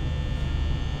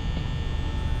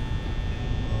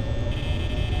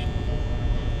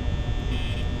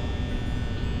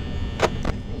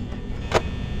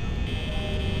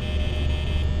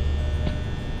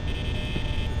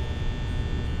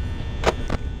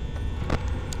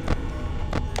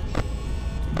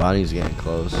 Bonnie's getting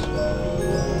close.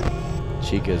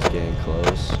 Chica's getting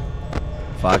close.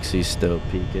 Foxy's still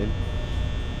peeking.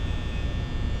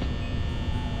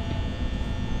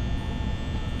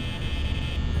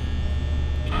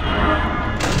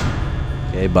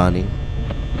 Okay, Bonnie.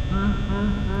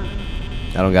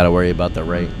 I don't gotta worry about the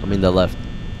right. I mean the left.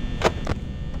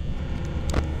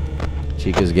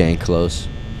 Chica's getting close.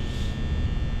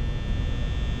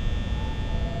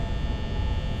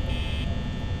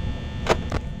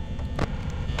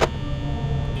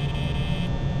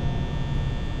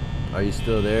 Are you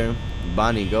still there?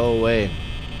 Bonnie, go away.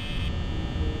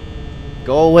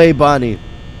 Go away, Bonnie.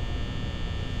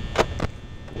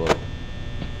 Whoa.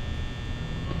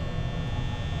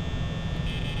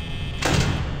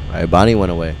 Alright, Bonnie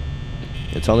went away.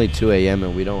 It's only 2 a.m.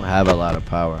 and we don't have a lot of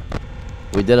power.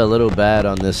 We did a little bad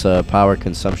on this power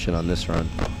consumption on this run.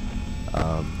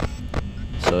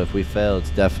 So if we fail, it's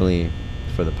definitely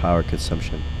for the power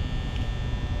consumption.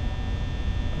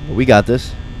 But we got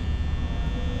this.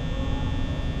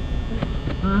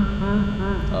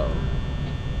 Uh-oh.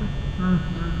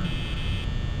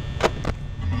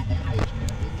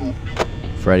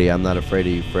 Freddy, I'm not afraid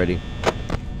of you, Freddy.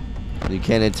 You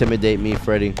can't intimidate me,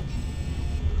 Freddy.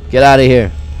 Get out of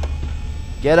here.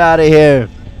 Get out of here.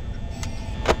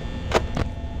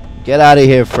 Get out of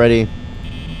here, Freddy.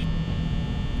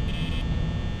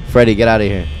 Freddy, get out of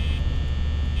here.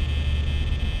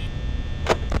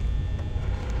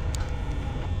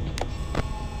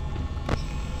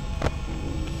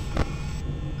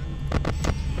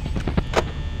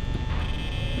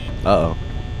 Uh-oh.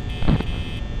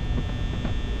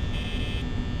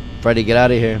 Freddy, get out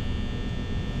of here.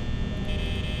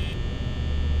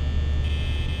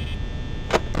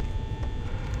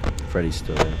 Freddy's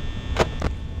still there.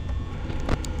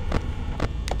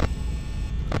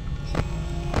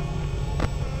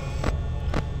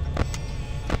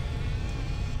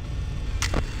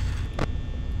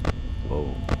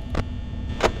 Whoa.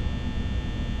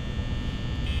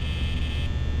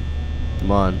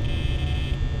 Come on.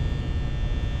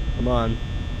 Come on.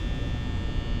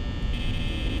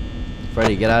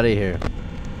 Freddy, get out of here.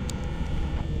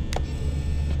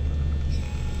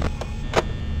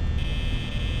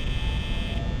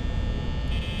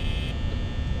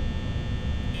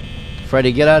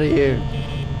 Freddy, get out of here.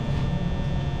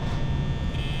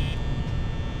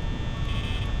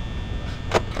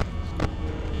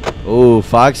 Ooh,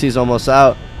 Foxy's almost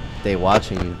out. They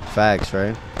watching you. Facts,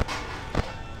 right?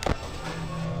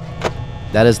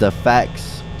 That is the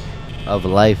facts of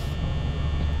life.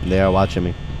 They are watching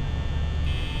me.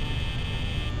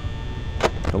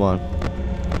 Come on.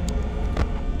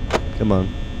 Come on.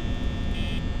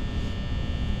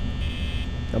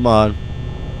 Come on.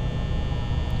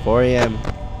 4 a.m.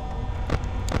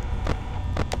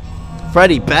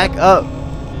 Freddy, back up.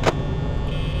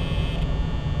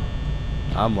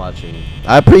 I'm watching you.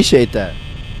 I appreciate that.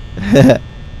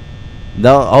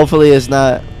 No, hopefully it's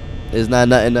not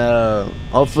nothing.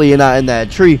 Hopefully you're not in that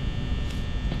tree.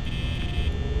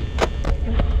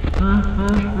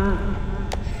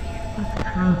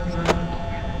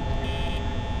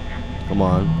 Come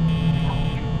on.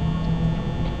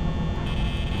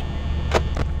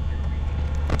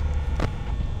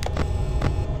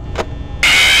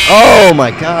 Oh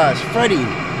my gosh, Freddy.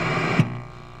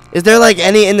 Is there like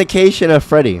any indication of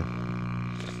Freddy?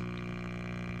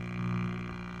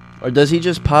 Or does he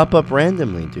just pop up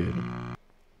randomly, dude?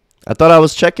 I thought I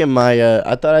was checking my,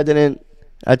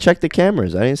 I checked the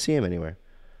cameras. I didn't see him anywhere.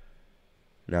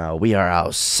 No, we are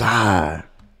outside.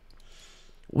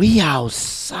 We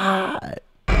outside.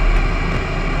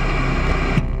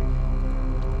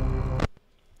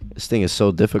 This thing is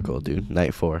so difficult, dude.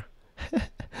 Night 4.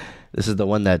 This is the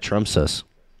one that trumps us.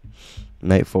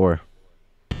 Night 4.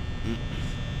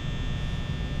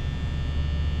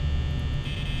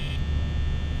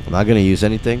 I'm not going to use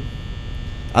anything.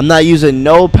 I'm not using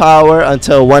no power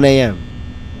until 1 a.m.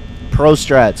 Pro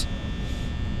strats.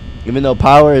 Even though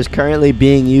power is currently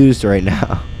being used right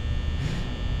now.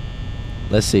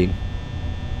 Let's see.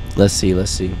 Let's see.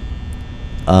 Let's see.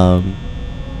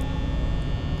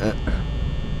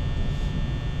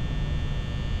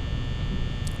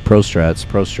 Pro strats.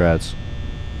 Pro strats.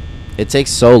 It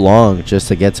takes so long just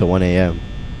to get to 1 a.m.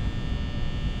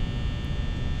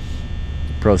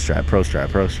 Pro strat. Pro strat.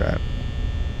 Pro strat.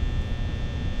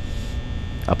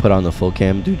 I'll put on the full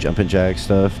cam, do jumping jack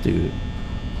stuff, dude.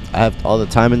 I have all the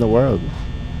time in the world.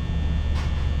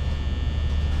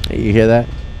 Hey, you hear that?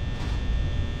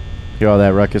 Hear all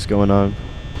that ruckus going on?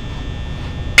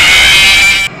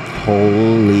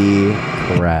 Holy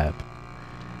crap.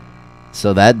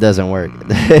 So that doesn't work.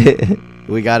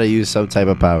 We gotta use some type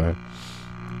of power.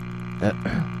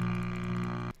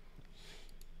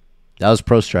 That was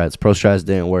pro strats. Pro strats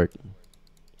didn't work.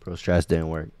 Pro strats didn't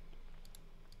work.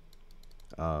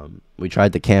 We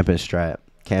tried the camping strat.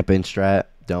 Camping strat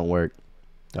don't work.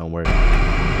 Don't work.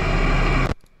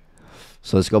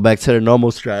 So let's go back to the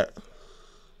normal strat.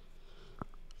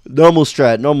 Normal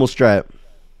strat. Normal strat.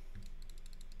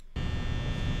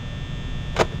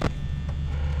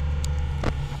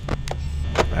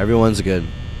 Everyone's good.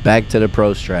 Back to the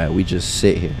pro strat. We just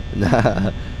sit here.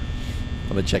 I'm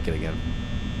gonna check it again.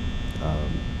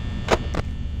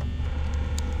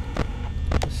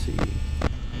 Let's see.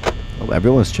 Oh,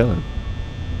 everyone's chilling.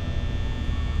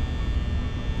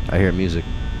 I hear music.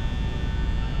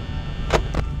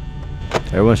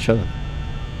 Everyone's chilling.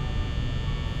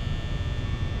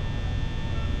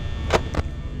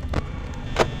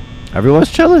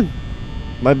 Everyone's chilling.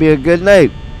 Might be a good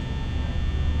night.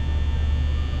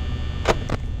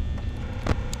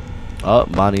 Oh,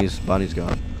 Bonnie's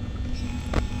gone.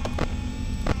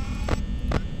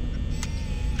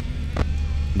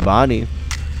 Bonnie.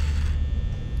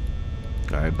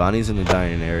 Alright, Bonnie's in the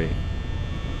dining area.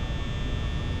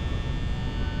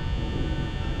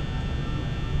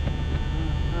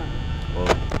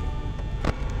 Whoa.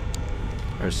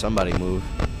 Or somebody moved.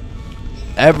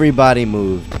 Everybody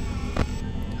moved.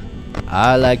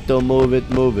 I like to move it,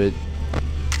 move it.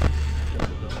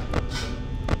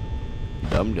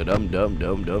 Dum da dum dum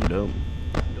dum dum dum.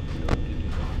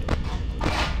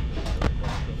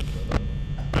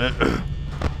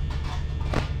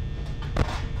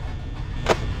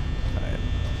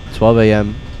 12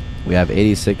 a.m. We have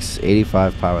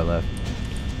 85 power left.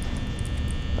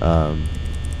 Whoa.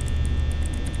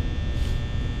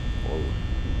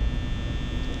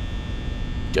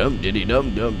 Dum diddy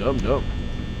dum dum dum dum.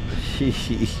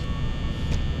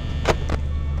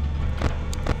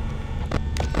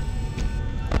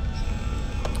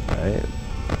 Alright.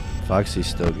 Foxy's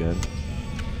still good.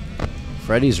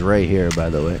 Freddy's right here, by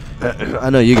the way. I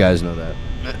know you guys know that.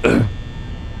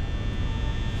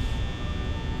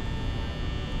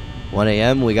 1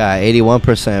 a.m. We got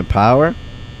 81% power.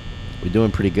 We're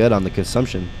doing pretty good on the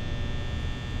consumption.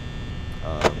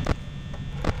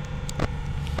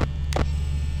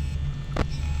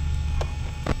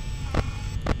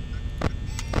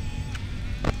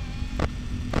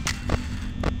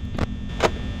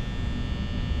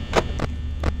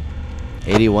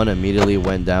 81 immediately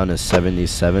went down to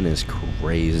 77 is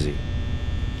crazy.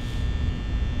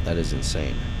 That is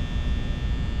insane.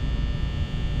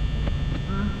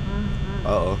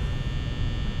 Uh-oh.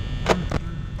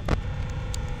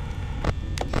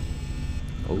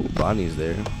 Oh, Bonnie's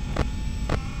there.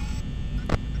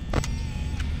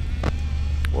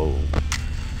 Whoa.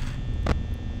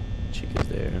 Chica's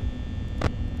there.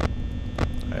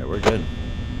 Alright, we're good.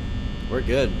 We're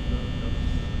good.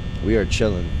 We are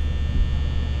chilling.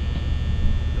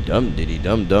 Dum diddy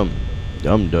dum dum.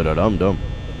 Dum da da dum dum.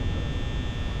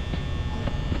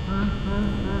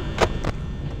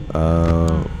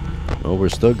 Oh, we're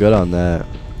still good on that.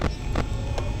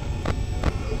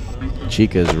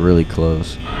 Chica's really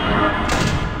close.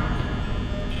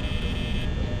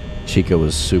 Chica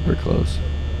was super close.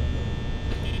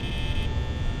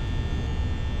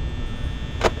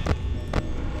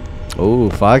 Oh,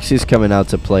 Foxy's coming out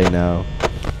to play now.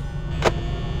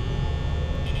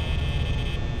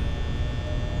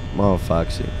 Come on,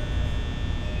 Foxy.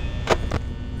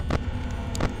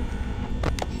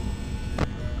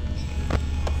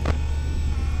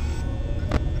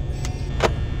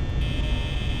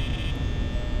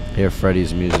 Hear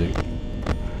Freddy's music.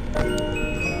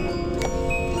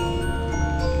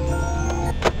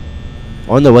 I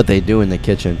wonder what they do in the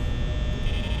kitchen.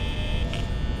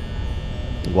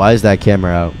 Why is that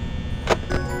camera out?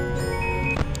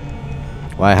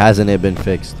 Why hasn't it been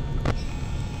fixed?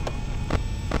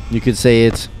 You could say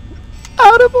it's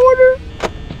out of order.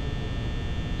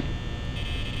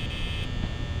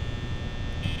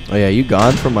 Oh yeah, you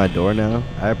gone from my door now?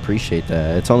 I appreciate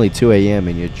that. It's only 2 a.m.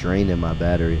 and you're draining my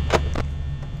battery.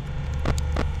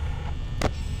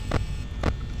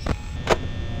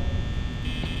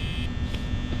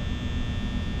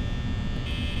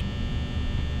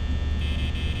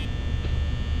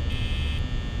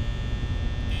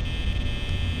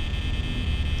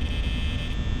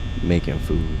 Making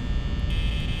food.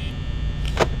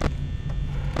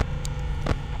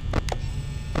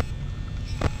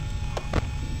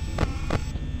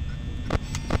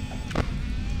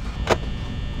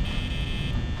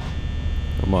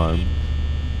 Come on.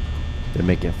 They're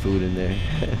making food in there.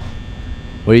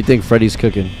 What do you think Freddy's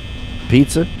cooking?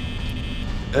 Pizza?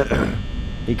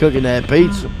 He cooking that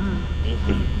pizza.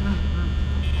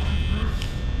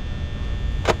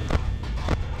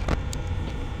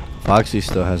 Foxy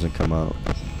still hasn't come out.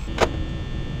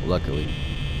 Luckily.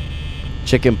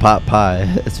 Chicken pot pie.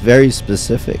 It's very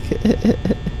specific.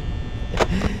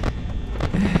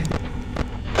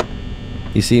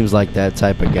 He seems like that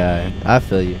type of guy. I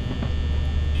feel you.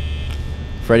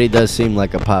 Freddy does seem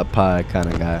like a pot pie kind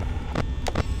of guy.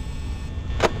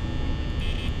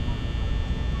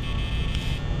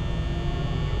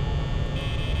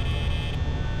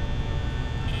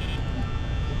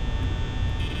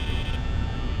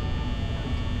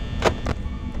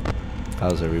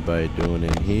 How's everybody doing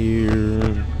in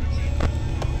here?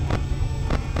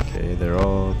 Okay, they're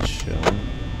all chilling.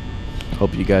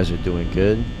 Hope you guys are doing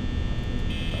good.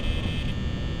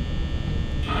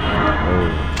 Oh.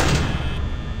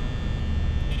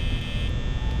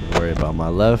 Don't worry about my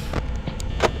left.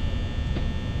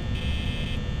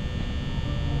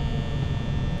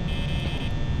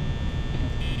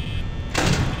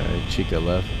 Okay, Chica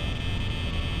left.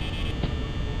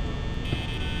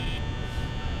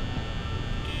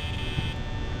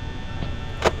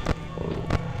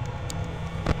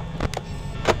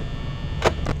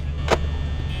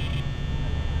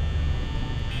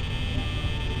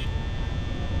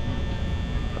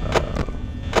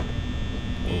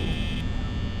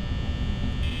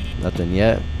 Nothing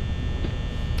yet.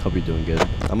 Hope you're doing good.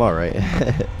 I'm alright.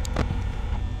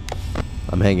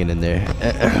 I'm hanging in there.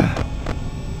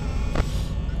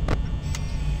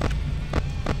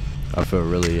 I feel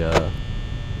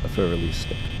really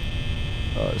sick.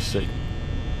 Sick.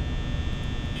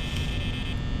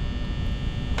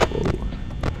 Whoa.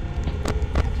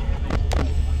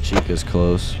 Chica's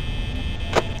close.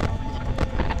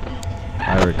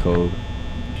 Pirate Cove.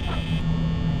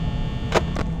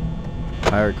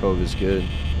 Pirate Cove is good.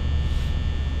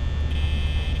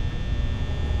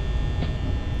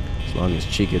 As long as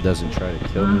Chica doesn't try to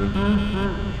kill me.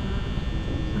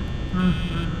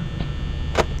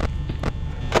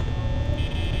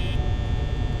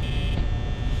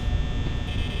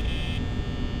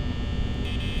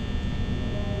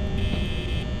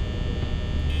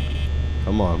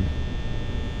 Come on.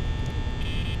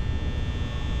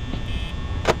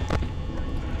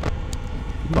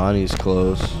 Bonnie's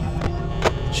close.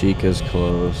 Chica's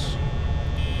close.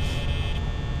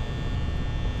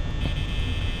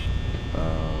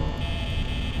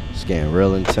 It's getting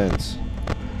real intense.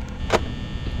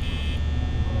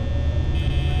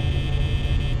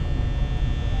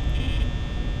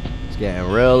 It's getting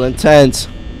real intense.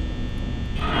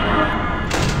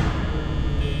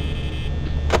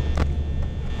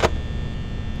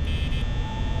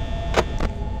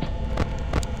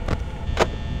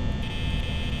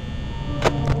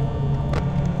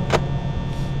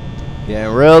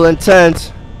 Getting real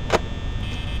intense.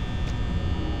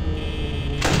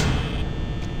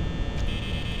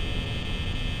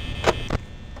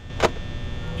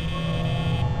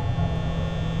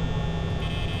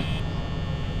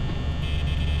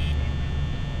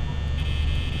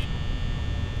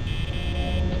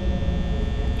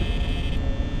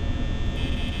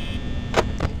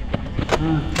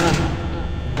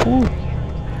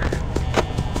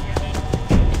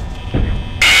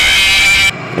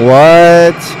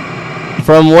 What?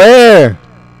 From where?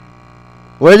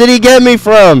 Where did he get me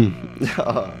from?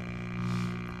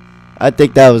 I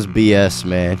think that was BS,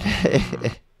 man.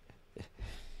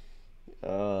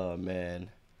 Oh,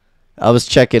 man. I was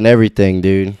checking everything,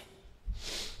 dude.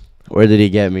 Where did he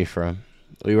get me from?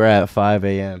 We were at 5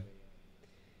 a.m.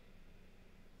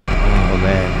 Oh,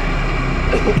 man.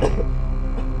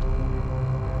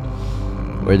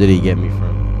 Where did he get me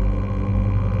from?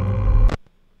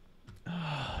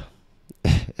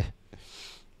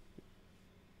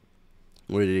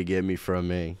 Where did he get me from,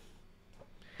 man?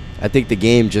 I think the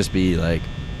game just be like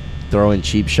throwing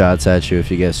cheap shots at you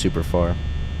if you get super far.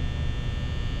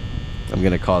 I'm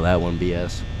gonna call that one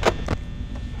BS.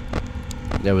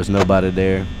 There was nobody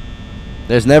there.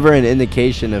 There's never an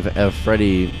indication of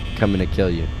Freddy coming to kill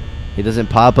you. He doesn't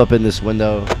pop up in this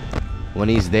window. When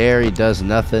he's there, he does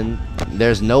nothing.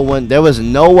 There's no one. There was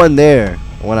no one there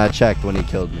when I checked when he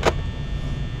killed me.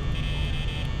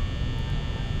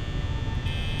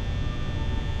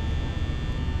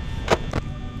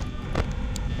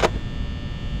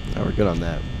 Now we're good on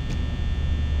that.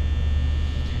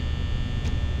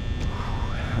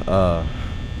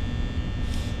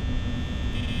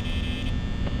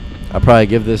 I'll probably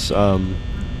give this a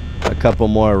couple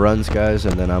more runs, guys,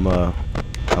 and then I'm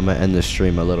gonna end the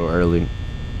stream a little early.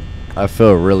 I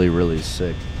feel really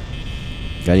sick.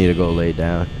 I need to go lay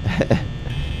down.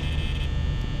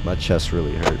 My chest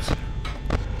really hurts.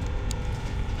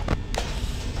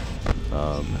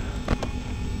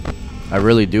 I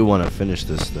really do want to finish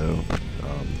this though.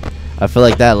 I feel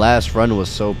like that last run was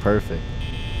so perfect.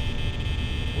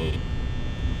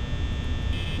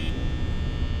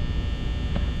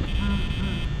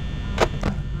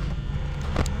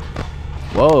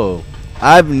 Whoa.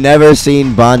 I've never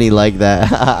seen Bonnie like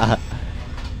that.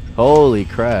 Holy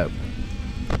crap.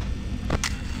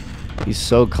 He's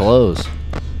so close.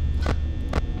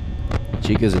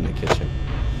 Chica's in the kitchen.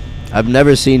 I've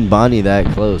never seen Bonnie that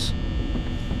close.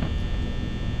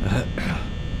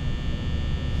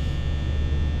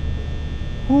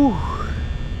 Whew.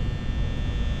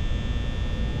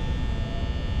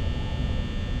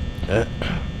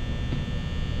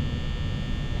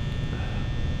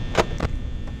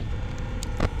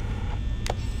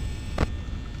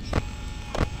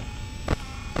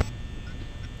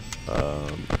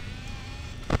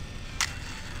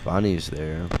 Bonnie's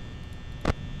there.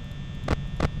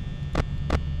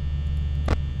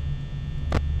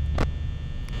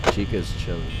 Chica's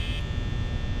chilling.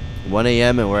 1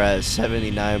 a.m. and we're at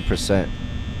 79%.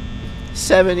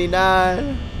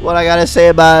 79. What I gotta say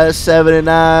about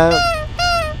 79?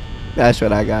 That's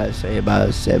what I gotta say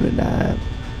about 79.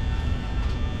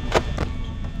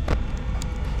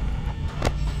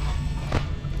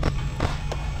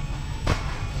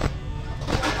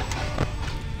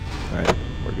 Alright,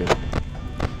 we're good.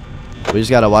 We just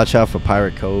gotta watch out for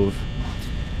Pirate Cove.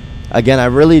 Again, I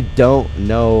really don't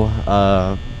know.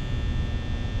 I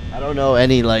don't know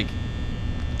any like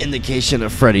indication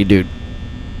of Freddy, dude.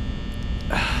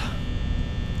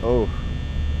 Oh.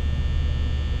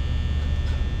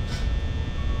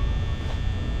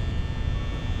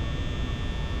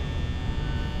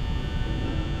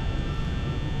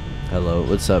 Hello,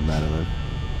 what's up, Madeline?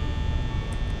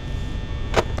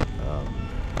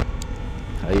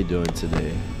 How you doing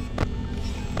today?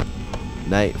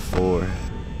 Night 4.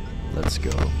 Let's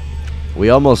go. We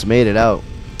almost made it out,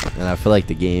 and I feel like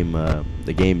the game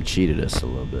cheated us a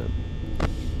little bit.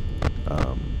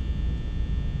 I'm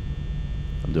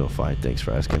doing fine. Thanks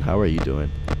for asking. How are you doing?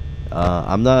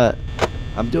 I'm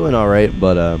doing all right,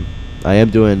 but I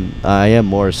am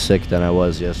more sick than I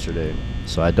was yesterday,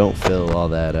 so I don't feel all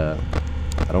that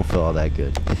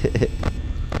good.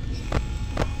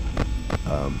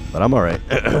 But I'm all right.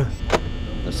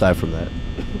 Aside from that.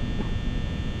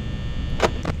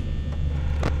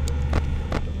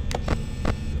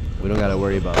 We don't gotta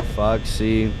worry about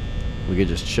Foxy. We could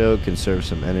just chill, conserve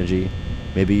some energy.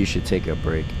 Maybe you should take a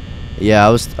break. Yeah, I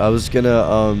was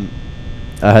gonna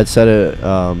I had said it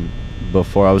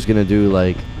before. I was gonna do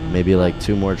like maybe like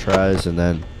 2 more tries, and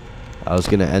then I was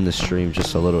gonna end the stream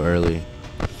just a little early.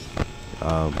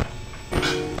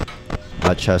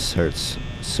 My chest hurts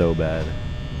so bad.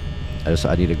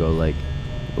 I need to go like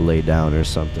lay down or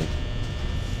something.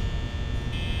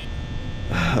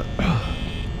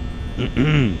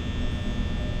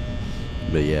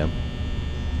 But yeah.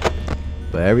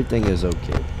 But everything is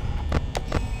okay.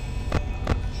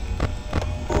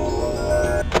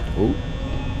 Ooh.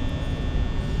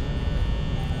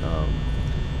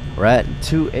 We're at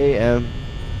 2 a.m.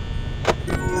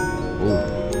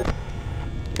 Ooh.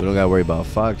 We don't gotta worry about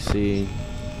Foxy.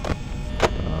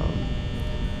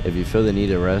 If you feel the need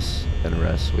to rest, then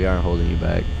rest. We aren't holding you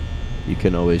back. You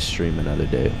can always stream another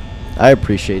day. I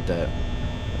appreciate that.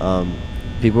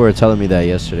 People were telling me that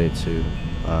yesterday too.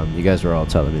 You guys were all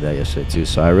telling me that yesterday too,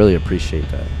 so I really appreciate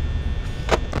that.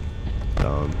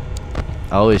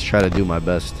 I always try to do my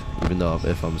best, even though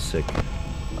if I'm sick.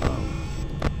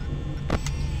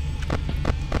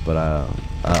 But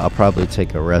I'll probably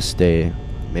take a rest day,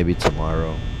 maybe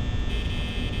tomorrow.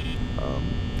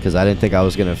 Because I didn't think I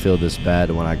was going to feel this bad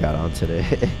when I got on today.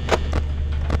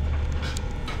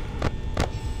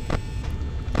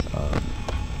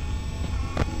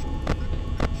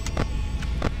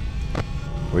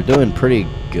 We're doing pretty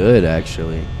good,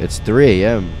 actually. It's 3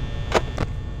 a.m.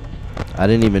 I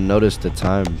didn't even notice the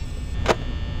time.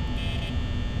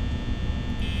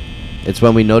 It's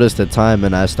when we notice the time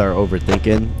and I start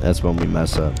overthinking, that's when we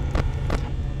mess up.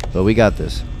 But we got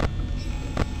this.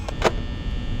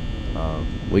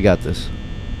 We got this.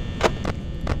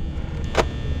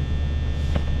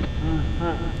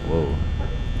 Whoa.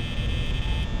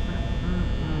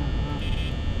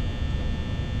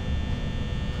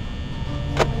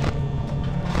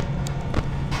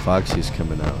 Foxy's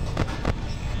coming out.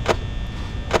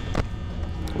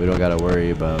 We don't gotta worry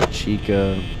about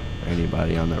Chica or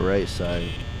anybody on the right side.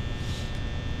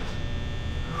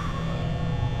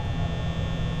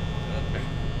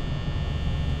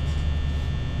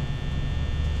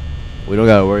 We don't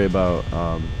gotta worry about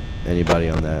anybody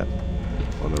on the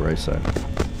right side.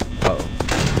 Uh-oh.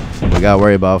 We gotta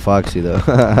worry about Foxy though.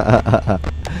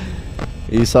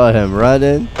 You saw him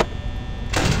running.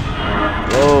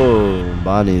 Whoa,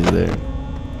 Bonnie's there.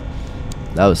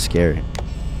 That was scary.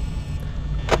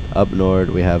 Up north,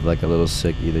 we have like a little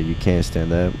sick. Either you can't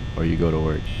stand up or you go to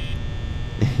work.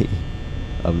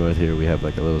 Up north here, we have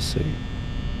like a little sick.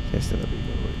 Can't stand up or you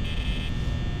go to work.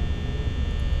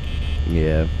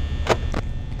 Yeah.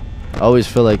 I always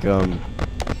feel like that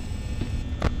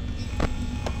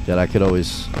I could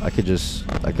always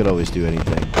do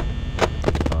anything,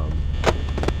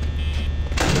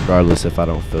 regardless if I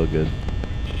don't feel good.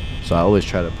 So I always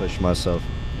try to push myself.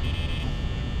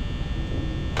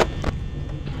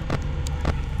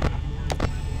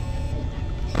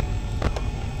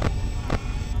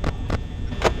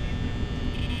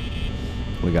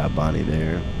 We got Bonnie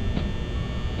there.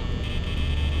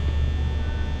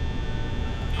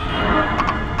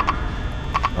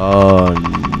 Oh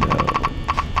no.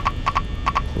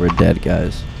 We're dead,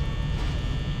 guys.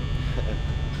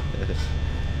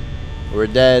 We're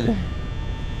dead.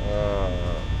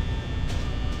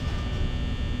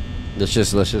 Let's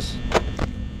just. There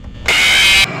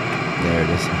it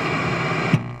is.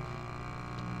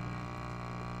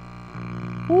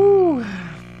 Woo.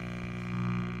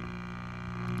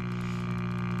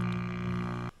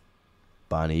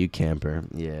 Bonnie, you camper.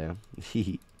 Yeah.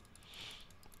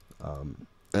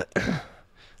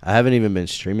 I haven't even been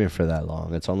streaming for that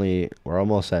long. We're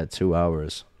almost at 2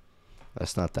 hours.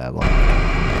 That's not that long.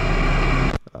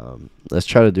 Let's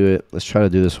try to do it. Let's try to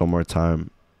do this one more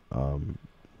time.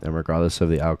 And regardless of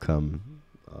the outcome,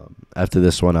 after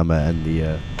this one, I'm gonna end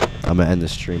the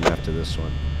stream after this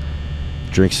one.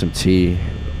 Drink some tea,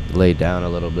 lay down a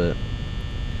little bit.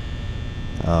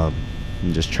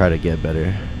 and just try to get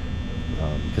better.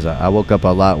 Because I woke up a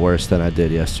lot worse than I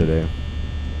did yesterday.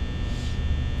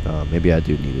 Maybe I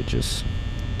do need to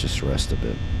just rest a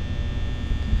bit.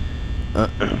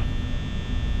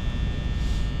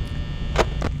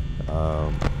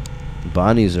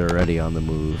 Bonnie's already on the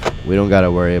move. We don't gotta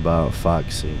worry about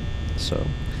Foxy, so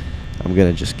I'm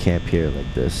gonna just camp here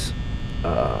like this.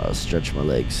 Stretch my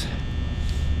legs.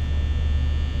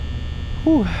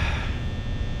 Whew.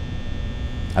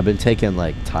 I've been taking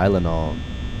like Tylenol.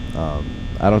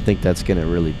 I don't think that's gonna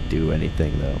really do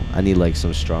anything though. I need like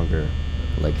some stronger,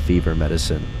 like fever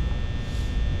medicine.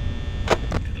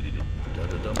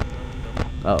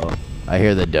 Uh-oh. I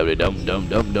hear the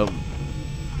dum-dum-dum-dum-dum.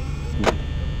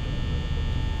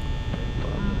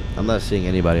 I'm not seeing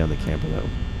anybody on the camera though.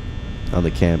 On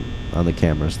the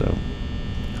cameras though.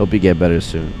 Hope you get better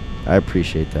soon. I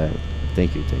appreciate that.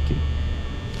 Thank you.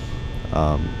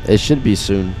 It should be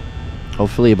soon.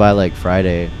 Hopefully by like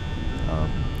Friday,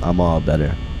 I'm all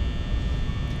better.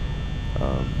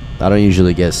 I don't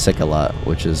usually get sick a lot,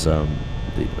 which is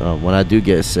when I do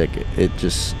get sick,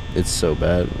 it's so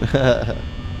bad.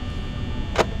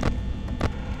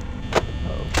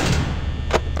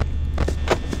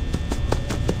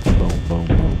 Boom, boom,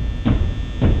 boom.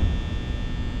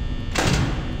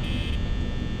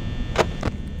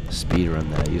 Speed run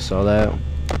that. You saw that?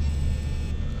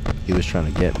 He was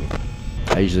trying to get me.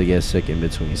 I usually get sick in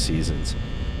between seasons.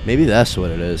 Maybe that's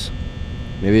what it is.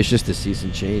 Maybe it's just a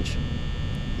season change.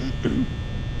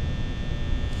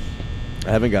 I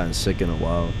haven't gotten sick in a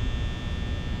while.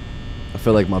 I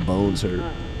feel like my bones hurt.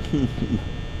 I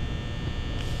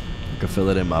can feel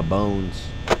it in my bones.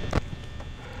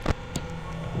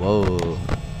 Whoa.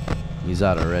 He's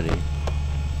out already.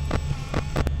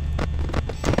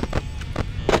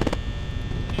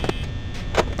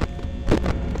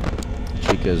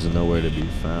 Chica's nowhere to be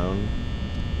found.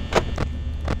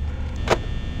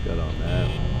 Good on that.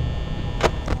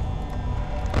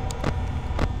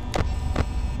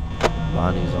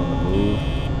 Bonnie's on the move.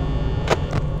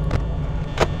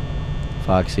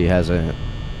 Foxy hasn't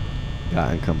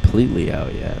gotten completely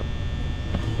out yet.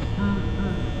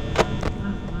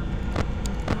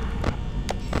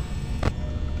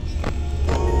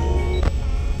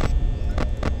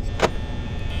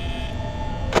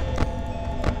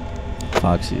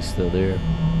 Foxy's still there.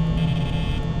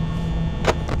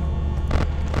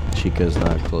 Chica's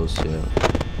not close yet.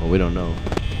 Well, we don't know.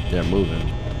 They're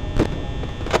moving.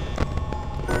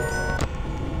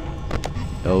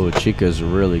 Oh, Chica's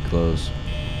really close.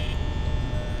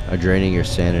 Are draining your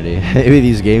sanity. Maybe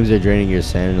these games are draining your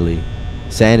sanity.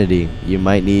 You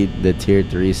might need the tier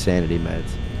 3 sanity meds.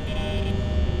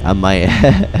 I might.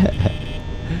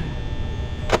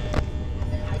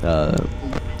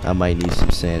 I might need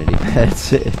some sanity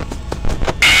meds.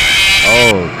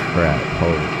 Oh crap!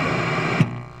 Holy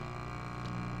crap!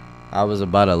 I was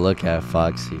about to look at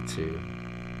Foxy too.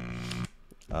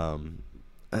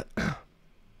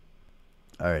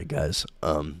 Alright guys,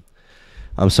 I'm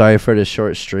sorry for the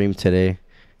short stream today.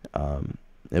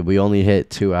 We only hit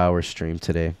 2-hour stream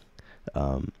today.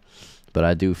 But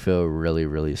I do feel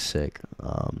really sick.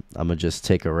 I'm gonna just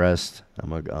take a rest.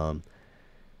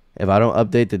 If I don't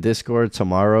update the Discord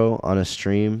tomorrow on a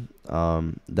stream,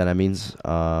 then that means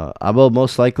I will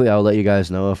most likely I'll let you guys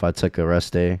know if I took a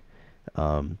rest day.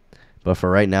 But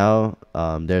for right now,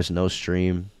 there's no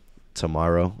stream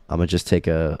tomorrow. I'm gonna just take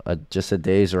a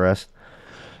day's rest,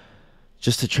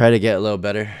 just to try to get a little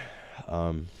better.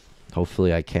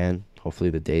 Hopefully I can. Hopefully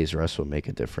the day's rest will make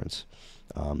a difference.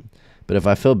 But if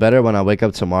I feel better when I wake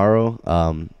up tomorrow,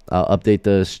 I'll update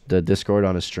the Discord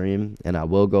on a stream, and I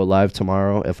will go live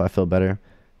tomorrow if I feel better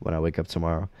when I wake up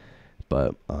tomorrow.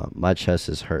 But my chest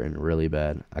is hurting really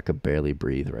bad. I could barely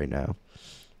breathe right now.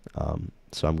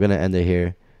 So I'm going to end it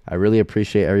here. I really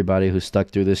appreciate everybody who stuck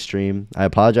through this stream. I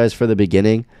apologize for the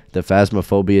beginning. The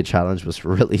Phasmophobia challenge was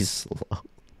really slow.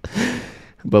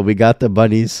 But we got the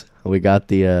bunnies. We got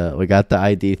the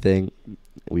ID thing.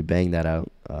 We banged that out.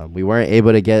 We weren't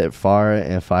able to get far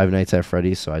in Five Nights at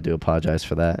Freddy's, so I do apologize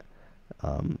for that.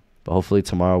 But hopefully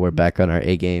tomorrow we're back on our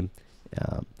A game.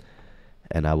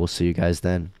 And I will see you guys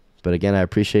then. But again, I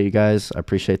appreciate you guys. I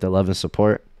appreciate the love and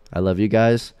support. I love you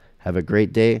guys. Have a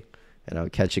great day. And I'll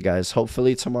catch you guys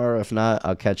hopefully tomorrow. If not,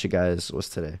 I'll catch you guys. What's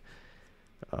today?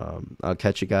 I'll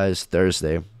catch you guys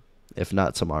Thursday. If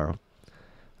not tomorrow.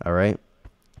 All right.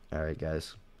 All right,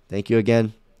 guys. Thank you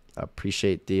again. I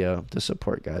appreciate the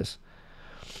support, guys.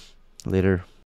 Later.